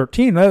 Romans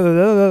 13.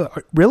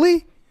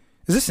 Really?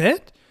 Is this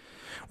it?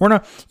 We're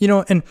not,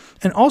 and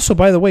also,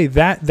 by the way,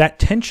 that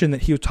tension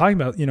that he was talking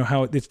about,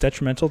 how it's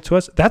detrimental to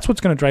us, that's what's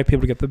going to drive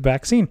people to get the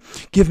vaccine.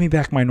 Give me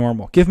back my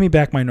normal. Give me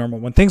back my normal.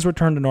 When things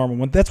return to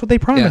normal, that's what they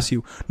promise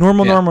you.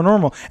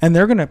 Normal. And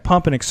they're going to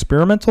pump an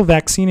experimental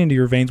vaccine into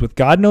your veins with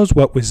God knows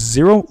what, with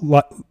zero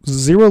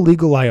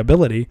legal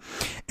liability.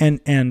 And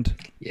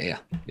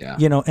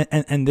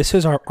this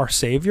is our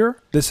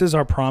savior. This is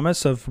our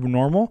promise of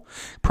normal.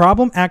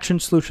 Problem, action,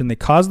 solution. They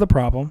cause the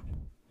problem.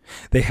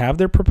 They have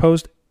their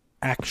proposed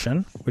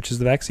action, which is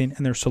the vaccine,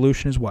 and their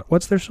solution is what?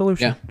 What's their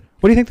solution? Yeah.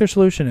 What do you think their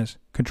solution is?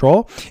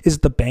 Control? Is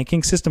it the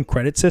banking system,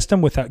 credit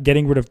system, without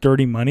getting rid of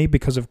dirty money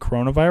because of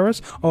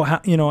coronavirus?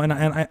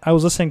 And I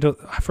was listening to,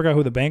 I forgot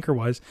who the banker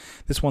was.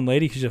 This one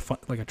lady, she's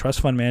like a trust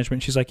fund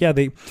management. She's like, yeah,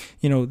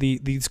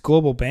 these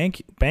global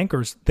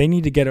bankers, they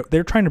need to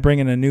they're trying to bring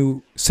in a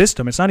new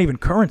system. It's not even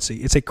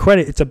currency. It's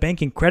a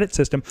banking credit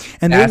system,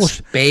 and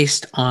that's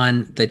based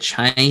on the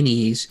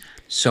Chinese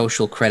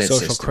social credit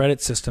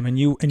system. And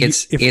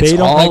if they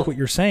don't like what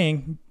you're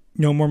saying,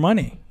 no more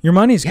money. Your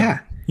money's gone. Yeah.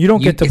 You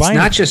don't get to buy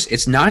anything.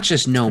 It's not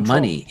just no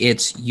money.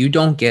 It's you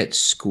don't get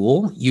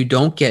school. You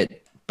don't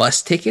get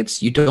bus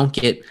tickets. You don't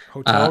get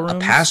a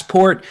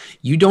passport.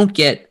 You don't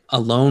get a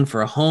loan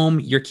for a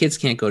home. Your kids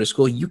can't go to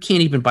school. You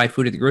can't even buy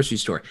food at the grocery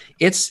store.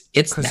 It's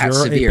that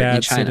severe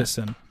in China.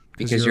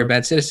 Because you're a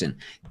bad citizen.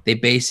 They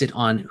base it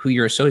on who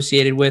you're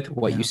associated with,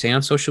 what you say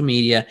on social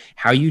media,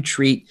 how you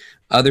treat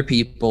other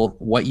people,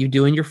 what you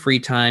do in your free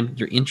time,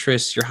 your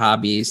interests, your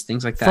hobbies,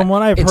 things like that. From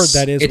what I've heard,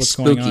 that is what's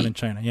going on in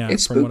China. Yeah,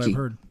 it's from spooky. What I've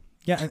heard.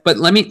 Yeah, but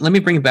let me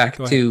bring it back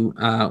to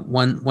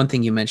one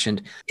thing you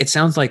mentioned. It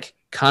sounds like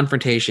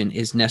confrontation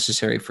is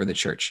necessary for the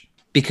church,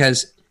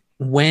 because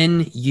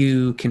when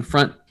you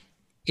confront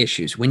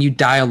issues, when you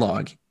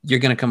dialogue, you're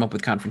going to come up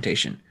with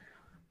confrontation.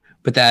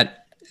 But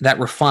that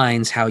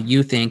refines how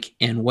you think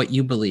and what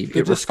you believe.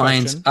 It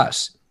refines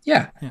us.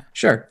 Yeah,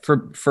 sure.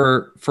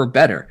 For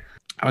better.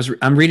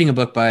 I'm reading a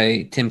book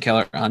by Tim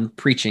Keller on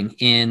preaching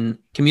in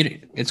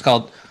community. It's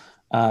called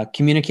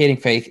Communicating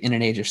Faith in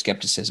an Age of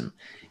Skepticism.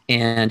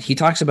 And he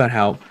talks about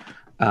how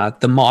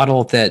the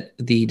model that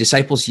the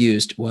disciples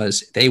used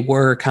was they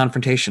were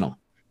confrontational,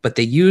 but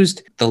they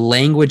used the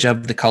language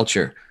of the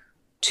culture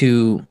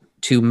to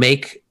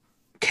make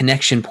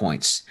connection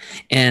points.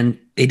 And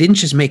they didn't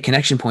just make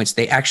connection points.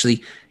 They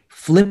actually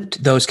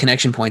flipped those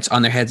connection points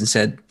on their heads and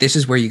said, this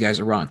is where you guys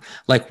are wrong.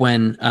 Like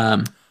when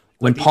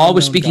Paul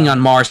was speaking on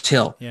Mars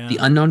Hill, the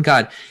unknown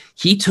God,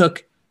 he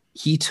took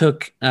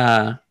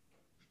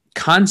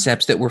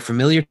concepts that were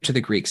familiar to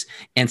the Greeks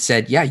and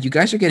said, yeah, you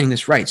guys are getting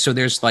this right. So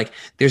there's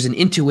an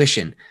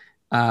intuition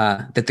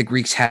that the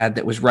Greeks had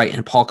that was right.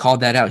 And Paul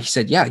called that out. He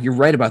said, yeah, you're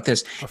right about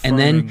this. And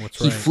then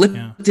he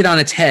flipped it on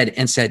its head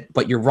and said,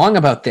 but you're wrong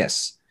about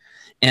this.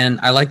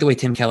 And I like the way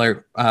Tim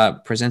Keller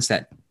presents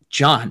that.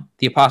 John,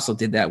 the apostle,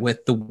 did that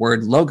with the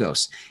word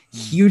logos,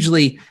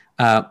 hugely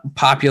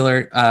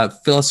popular,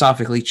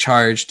 philosophically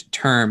charged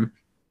term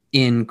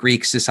in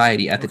Greek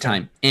society at the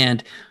time.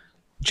 And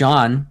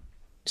John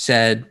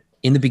said,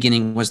 in the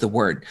beginning was the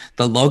word.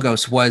 The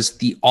logos was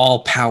the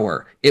all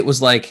power. It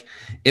was like,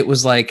 I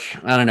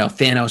don't know,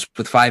 Thanos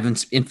with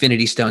 5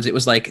 infinity stones. It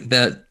was like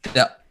the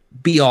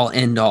be all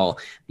end all,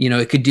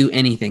 it could do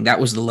anything. That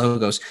was the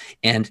logos.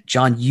 And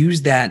John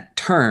used that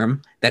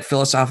term, that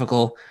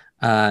philosophical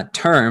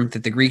term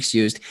that the Greeks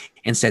used,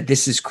 and said,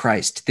 this is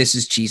Christ, this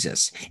is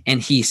Jesus. And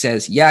he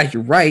says, yeah,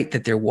 you're right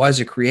that there was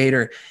a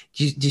creator.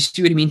 Do you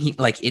see what I mean?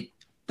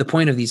 the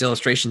point of these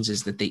illustrations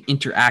is that they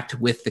interact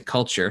with the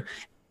culture,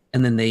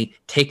 and then they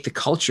take the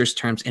culture's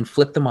terms and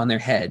flip them on their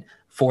head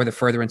for the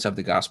furtherance of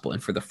the gospel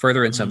and for the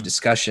furtherance of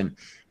discussion,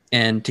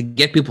 and to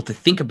get people to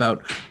think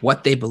about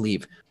what they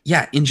believe.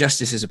 Yeah,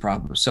 injustice is a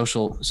problem.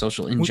 Social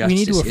injustice we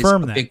need to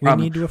affirm is a that. big problem.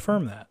 We need to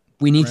affirm that.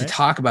 We need to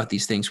talk about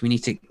these things. We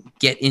need to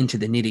get into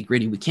the nitty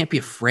gritty. We can't be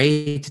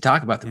afraid to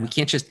talk about them. We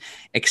can't just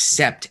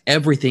accept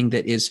everything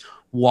that is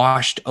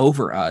washed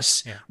over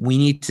us. We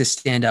need to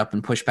stand up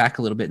and push back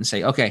a little bit and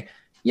say, okay,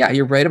 yeah,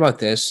 you're right about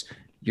this.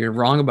 You're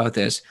wrong about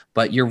this,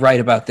 but you're right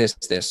about this.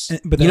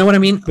 But you know what I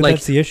mean? But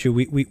that's the issue.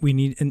 We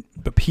need,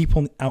 but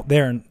people out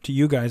there, and to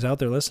you guys out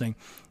there listening,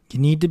 you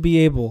need to be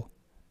able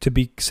to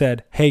be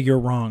said, hey, you're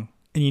wrong.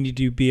 And you need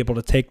to be able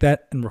to take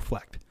that and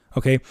reflect.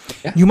 Okay.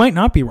 Yeah. You might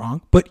not be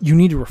wrong, but you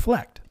need to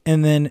reflect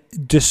and then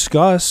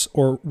discuss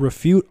or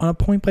refute on a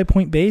point by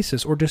point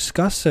basis, or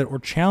discuss it or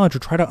challenge or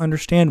try to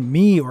understand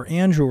me or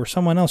Andrew or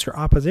someone else, your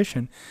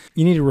opposition.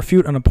 You need to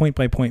refute on a point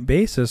by point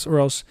basis, or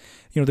else,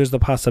 there's the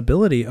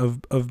possibility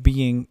of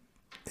being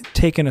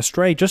taken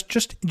astray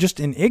just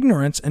in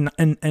ignorance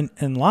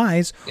and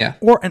lies. Yeah.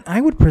 And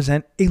I would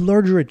present a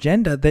larger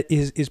agenda that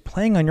is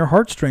playing on your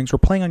heartstrings or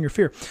playing on your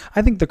fear.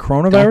 I think the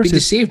coronavirus Don't be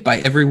deceived by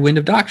every wind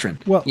of doctrine.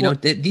 Yeah.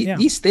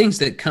 These things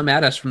that come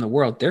at us from the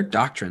world, they're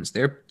doctrines.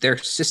 They're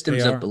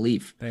systems of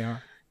belief. They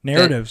are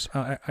narratives.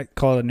 I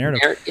call it a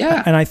narrative.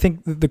 Yeah. And I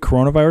think the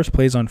coronavirus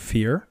plays on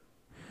fear.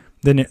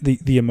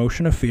 The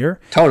emotion of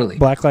fear. Totally.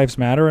 Black Lives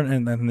Matter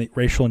and the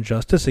racial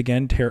injustice,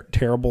 again,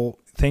 terrible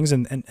things,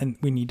 and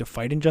we need to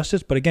fight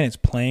injustice. But again, it's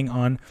playing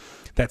on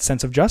that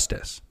sense of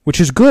justice, which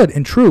is good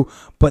and true.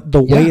 But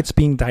the way it's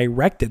being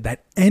directed,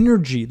 that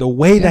energy, the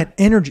way that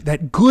energy,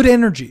 that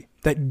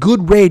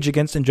good rage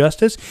against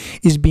injustice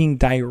is being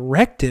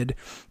directed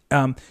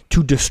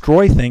to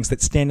destroy things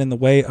that stand in the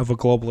way of a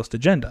globalist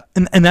agenda.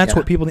 And that's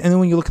what people, and then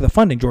when you look at the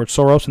funding, George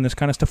Soros and this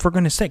kind of stuff, for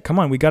goodness sake, come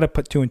on, we got to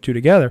put 2 and 2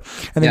 together.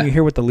 And then you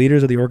hear what the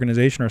leaders of the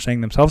organization are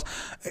saying themselves.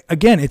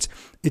 Again,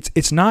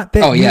 it's not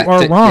that you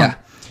are wrong. Yeah.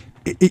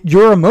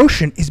 Your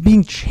emotion is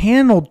being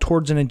channeled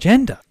towards an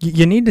agenda.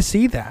 You need to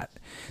see that.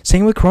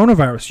 Same with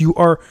coronavirus. You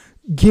are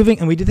giving,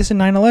 and we did this in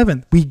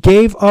 9/11. We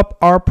gave up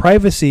our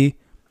privacy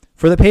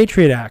for the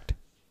Patriot Act.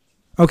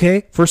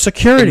 Okay? For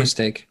security. Big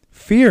mistake.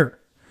 Fear.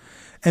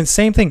 And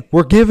same thing.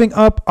 We're giving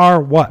up our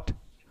what?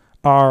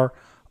 Our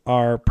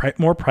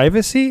more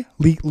privacy,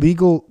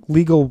 legal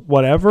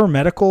whatever,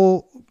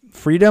 medical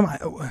freedom,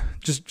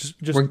 just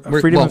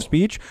freedom of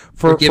speech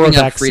for giving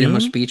a up freedom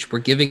of speech. We're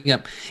giving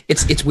up.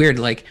 It's weird.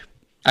 Like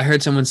I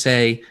heard someone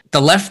say,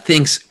 the left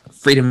thinks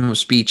freedom of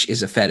speech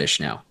is a fetish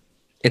now.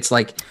 It's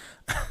like,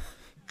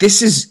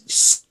 this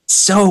is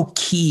so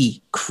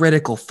key,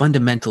 critical,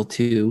 fundamental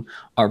to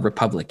our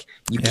republic.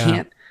 You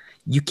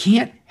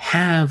can't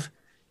have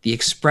the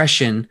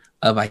expression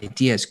of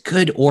ideas,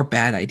 good or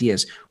bad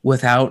ideas,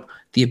 without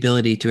the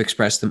ability to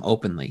express them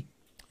openly.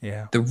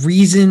 Yeah. The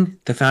reason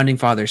the founding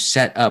fathers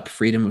set up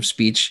freedom of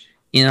speech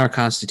in our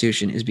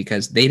Constitution is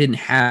because they didn't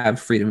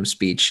have freedom of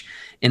speech,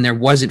 and there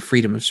wasn't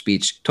freedom of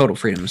speech, total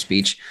freedom of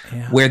speech,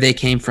 where they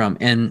came from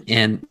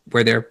and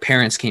where their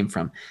parents came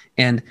from.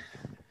 And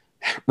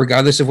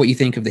regardless of what you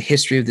think of the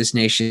history of this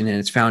nation and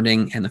its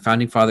founding and the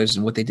founding fathers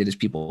and what they did as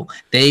people,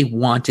 they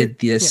wanted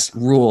this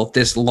rule,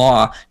 this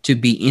law, to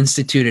be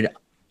instituted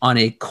on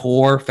a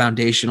core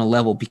foundational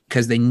level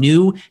because they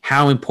knew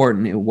how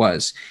important it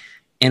was.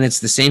 And it's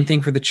the same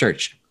thing for the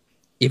church.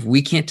 If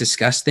we can't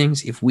discuss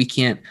things, if we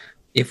can't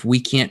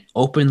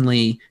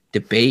openly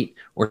debate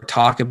or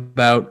talk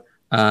about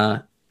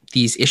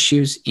these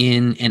issues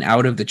in and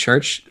out of the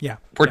church,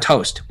 we're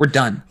toast. We're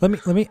done. Let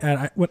me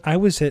add. When I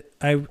was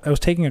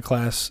taking a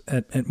class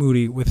at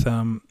Moody with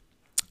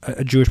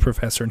a Jewish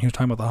professor, and he was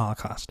talking about the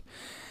Holocaust,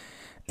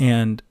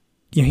 and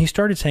he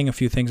started saying a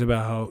few things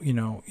about how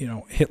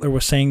Hitler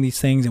was saying these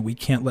things, and we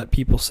can't let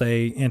people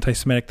say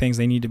anti-Semitic things.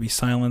 They need to be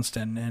silenced,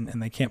 and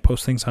they can't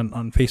post things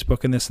on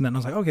Facebook and this and that. And I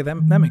was like, okay,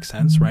 that makes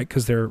sense, right?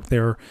 Because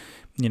they're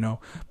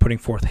putting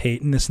forth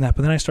hate and this and that.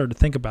 But then I started to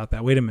think about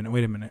that. Wait a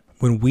minute.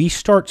 When we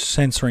start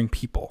censoring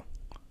people,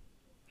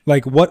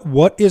 like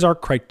what is our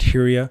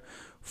criteria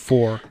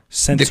for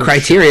censorship?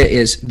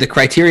 The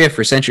criteria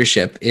for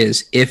censorship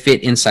is if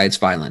it incites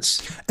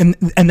violence. And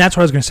that's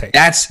what I was going to say.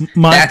 That's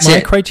my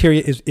it.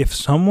 criteria is if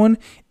someone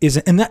is,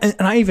 and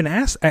I even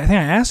asked, I think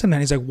I asked him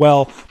that. He's like,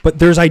 well, but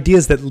there's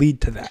ideas that lead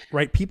to that,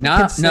 right? People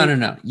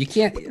no. You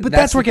can't. But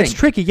that's where it gets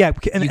tricky. Yeah.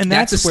 And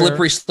that's a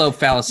slippery slope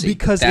fallacy.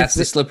 Because that's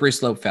the slippery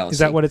slope fallacy. Is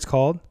that what it's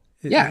called?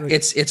 Yeah,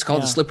 it's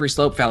called the slippery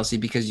slope fallacy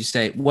because you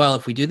say, well,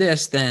 if we do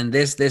this, then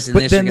this, and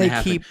but this then are going to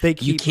happen.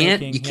 You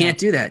can't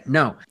do that.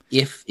 No,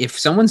 if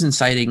someone's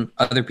inciting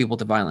other people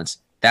to violence,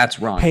 that's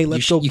wrong. Hey,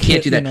 let's go. You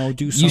can't do that.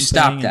 Do something. You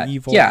stop that.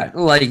 Evil.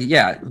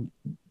 Yeah,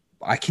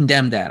 I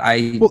condemn that.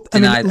 I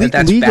deny that.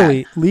 That's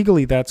legally, bad.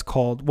 Legally, that's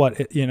called what?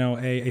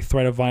 A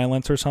threat of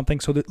violence or something.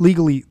 So that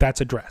legally,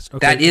 that's addressed.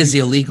 Okay? That is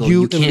illegal.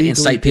 You can't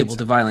incite people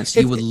to violence.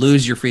 You would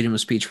lose your freedom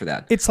of speech for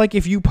that. It's like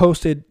if you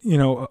posted,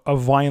 a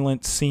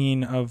violent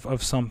scene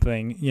of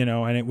something,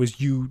 and it was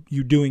you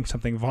doing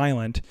something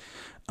violent.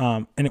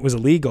 and it was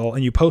illegal,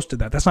 and you posted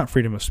that, that's not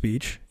freedom of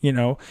speech.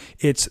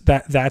 It's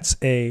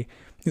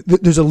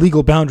there's a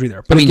legal boundary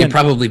there. But I mean, again, you'd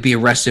probably be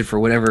arrested for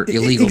whatever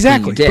illegal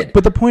exactly thing you did.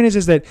 But the point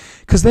is that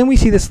because then we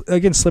see this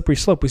again, slippery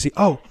slope. We see,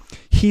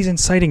 he's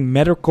inciting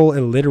medical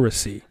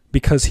illiteracy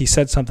because he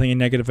said something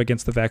negative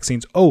against the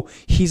vaccines.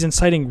 He's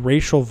inciting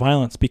racial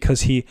violence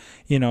because he,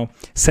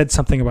 said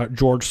something about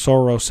George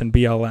Soros and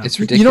BLM. It's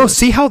ridiculous.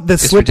 See how the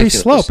slippery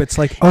slope. It's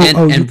like,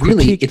 and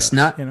really, it's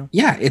not.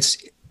 Yeah, it's.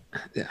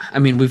 I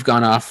mean, we've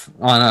gone off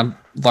on a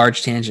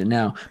large tangent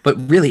now,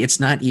 but really, it's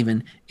not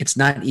even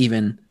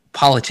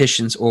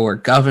politicians or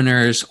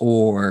governors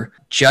or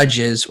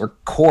judges or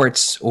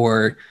courts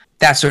or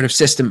that sort of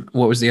system.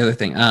 What was the other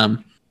thing?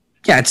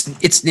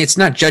 It's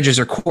not judges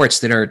or courts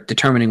that are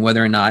determining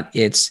whether or not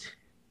it's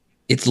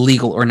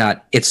legal or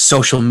not. It's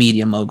social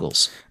media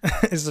moguls.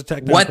 It's the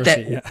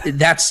technocracy.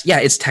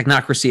 It's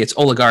technocracy. It's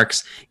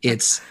oligarchs.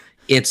 It's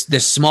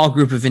this small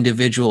group of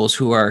individuals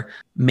who are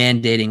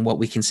mandating what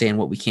we can say and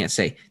what we can't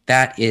say.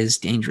 That is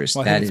dangerous.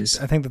 Well, I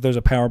think that there's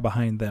a power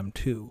behind them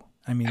too.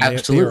 I mean,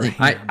 absolutely.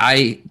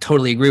 I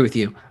totally agree with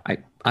you.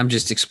 I'm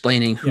just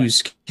explaining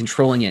who's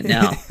controlling it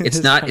now.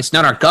 It's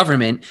not our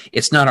government.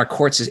 It's not our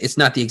courts. It's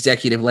not the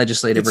executive,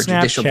 legislative, or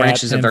judicial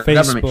branches of our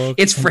government.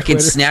 It's freaking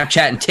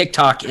Snapchat and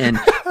TikTok and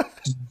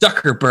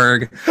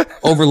Zuckerberg,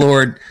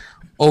 Overlord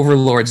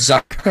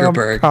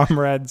Zuckerberg.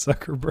 Comrade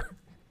Zuckerberg.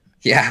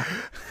 Yeah.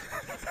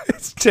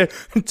 It's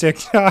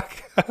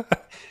TikTok.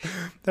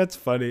 That's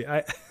funny.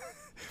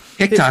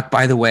 TikTok,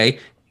 by the way,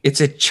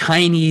 it's a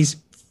Chinese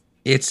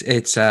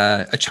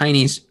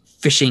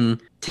phishing.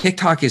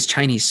 TikTok is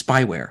Chinese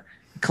spyware.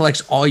 It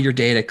collects all your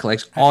data,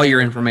 collects all your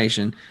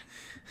information,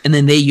 and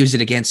then they use it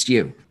against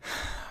you.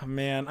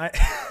 Man,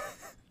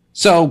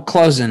 So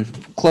closing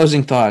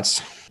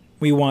thoughts.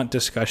 We want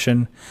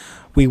discussion.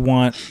 We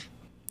want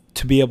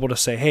to be able to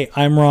say, "Hey,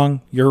 I'm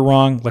wrong. You're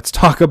wrong. Let's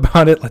talk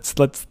about it.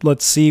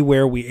 Let's see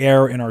where we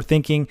err in our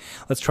thinking.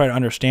 Let's try to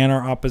understand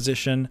our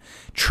opposition."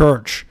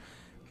 Church,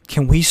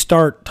 can we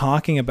start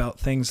talking about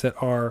things that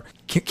are?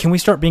 Can we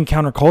start being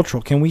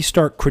countercultural? Can we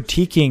start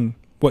critiquing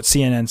what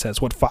CNN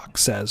says, what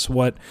Fox says,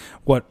 what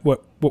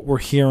we're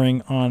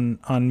hearing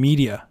on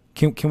media?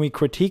 Can we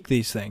critique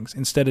these things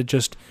instead of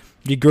just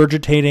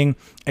regurgitating,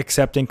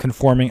 accepting,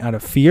 conforming out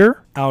of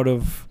fear, out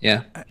of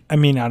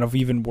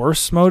even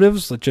worse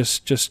motives,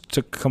 just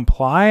to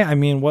comply?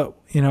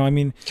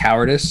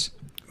 Cowardice,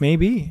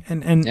 maybe.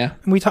 And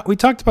we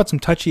talked about some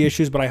touchy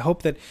issues, but I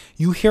hope that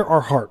you hear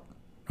our heart.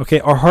 Okay,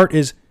 our heart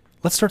is,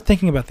 let's start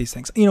thinking about these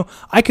things.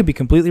 I could be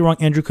completely wrong.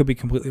 Andrew could be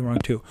completely wrong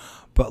too.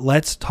 But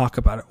let's talk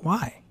about it.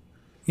 Why?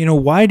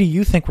 Why do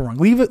you think we're wrong?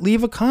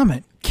 Leave a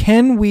comment.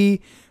 Can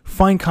we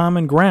find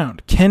common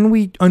ground? Can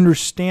we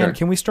understand? Sure.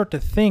 Can we start to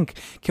think?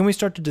 Can we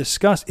start to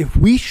discuss? If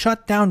we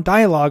shut down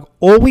dialogue,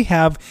 all we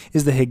have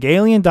is the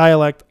Hegelian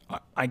dialect,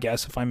 I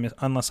guess,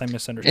 unless I'm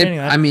misunderstanding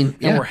that.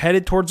 And we're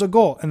headed towards a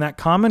goal. And that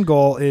common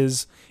goal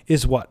is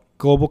what?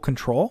 Global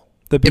control?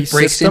 The beast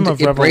system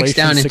of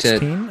Revelation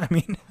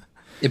 16?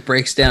 It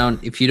breaks down,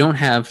 if you don't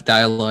have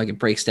dialogue, it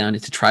breaks down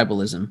into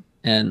tribalism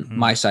and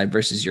my side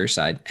versus your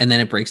side. And then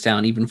it breaks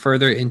down even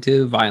further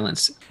into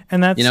violence.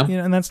 And that's,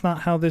 and that's not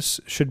how this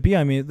should be.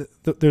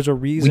 There's a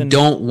reason. We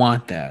don't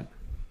want that.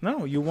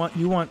 No, you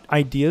want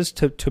ideas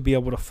to be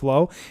able to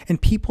flow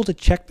and people to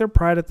check their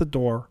pride at the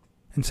door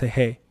and say,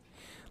 hey,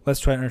 let's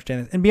try to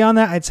understand this. And beyond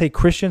that, I'd say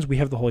Christians, we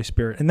have the Holy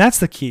Spirit. And that's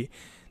the key.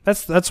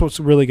 That's what's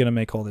really going to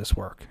make all this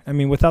work.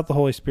 Without the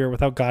Holy Spirit,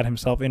 without God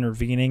himself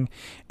intervening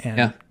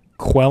and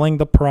quelling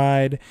the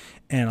pride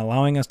and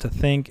allowing us to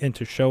think and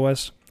to show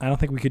us, I don't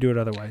think we could do it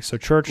otherwise. So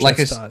church,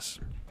 that's us.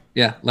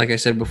 Yeah, like I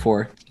said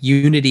before,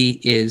 unity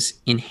is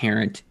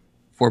inherent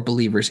for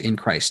believers in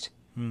Christ.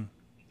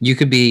 You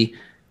could be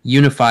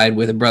unified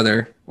with a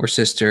brother or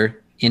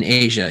sister in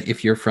Asia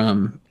if you're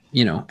from,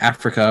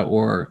 Africa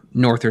or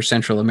North or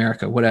Central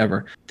America,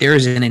 whatever. There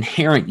is an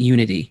inherent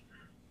unity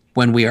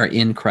when we are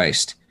in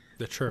Christ.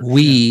 The church.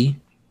 We,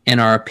 in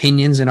our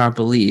opinions and our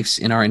beliefs,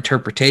 in our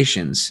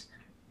interpretations,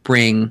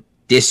 bring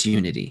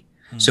disunity.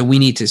 So we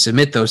need to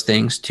submit those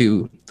things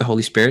to the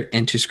Holy Spirit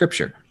and to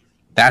Scripture.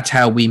 That's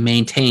how we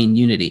maintain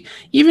unity,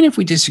 even if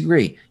we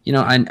disagree.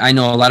 I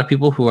know a lot of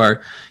people who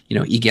are,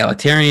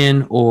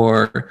 egalitarian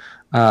or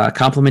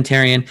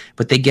complementarian,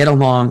 but they get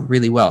along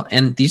really well.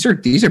 And these are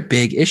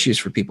big issues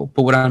for people.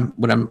 But what I'm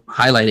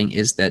highlighting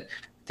is that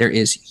there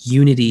is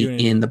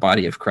unity in the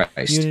body of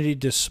Christ. Unity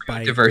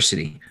despite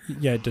diversity.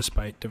 Yeah,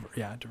 despite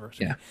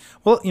diversity. Yeah.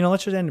 Well,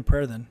 let's just end in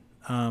prayer then.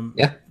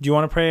 Do you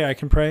want to pray? I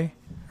can pray,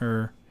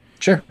 or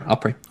sure, I'll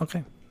pray.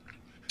 Okay.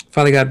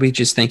 Father God, we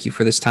just thank you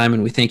for this time,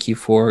 and we thank you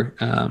for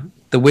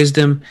the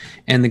wisdom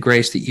and the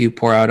grace that you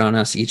pour out on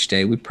us each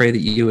day. We pray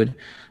that you would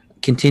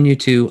continue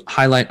to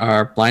highlight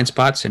our blind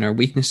spots and our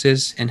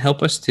weaknesses, and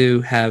help us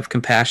to have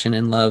compassion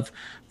and love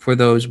for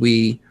those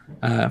we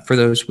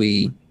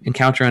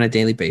encounter on a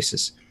daily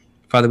basis.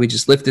 Father, we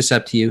just lift this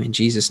up to you in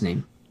Jesus'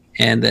 name,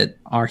 and that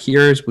our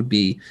hearers would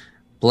be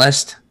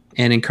blessed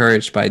and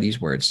encouraged by these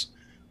words,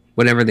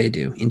 whatever they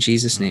do. In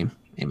Jesus' name,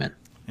 amen.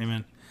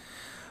 Amen.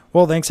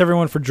 Well, thanks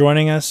everyone for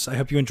joining us. I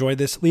hope you enjoyed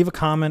this. Leave a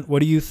comment.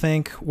 What do you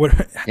think?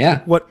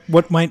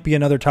 What might be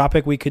another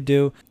topic we could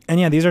do? And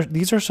yeah,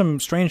 these are some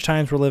strange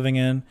times we're living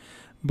in.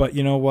 But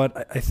you know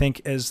what? I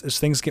think as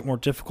things get more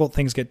difficult,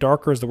 things get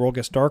darker, as the world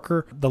gets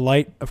darker, the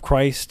light of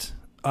Christ,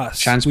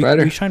 shines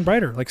brighter. We shine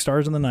brighter like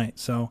stars in the night.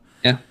 So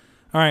yeah.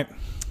 All right.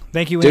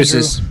 Thank you, Andrew.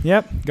 Deuces.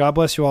 Yep. God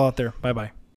bless you all out there. Bye-bye.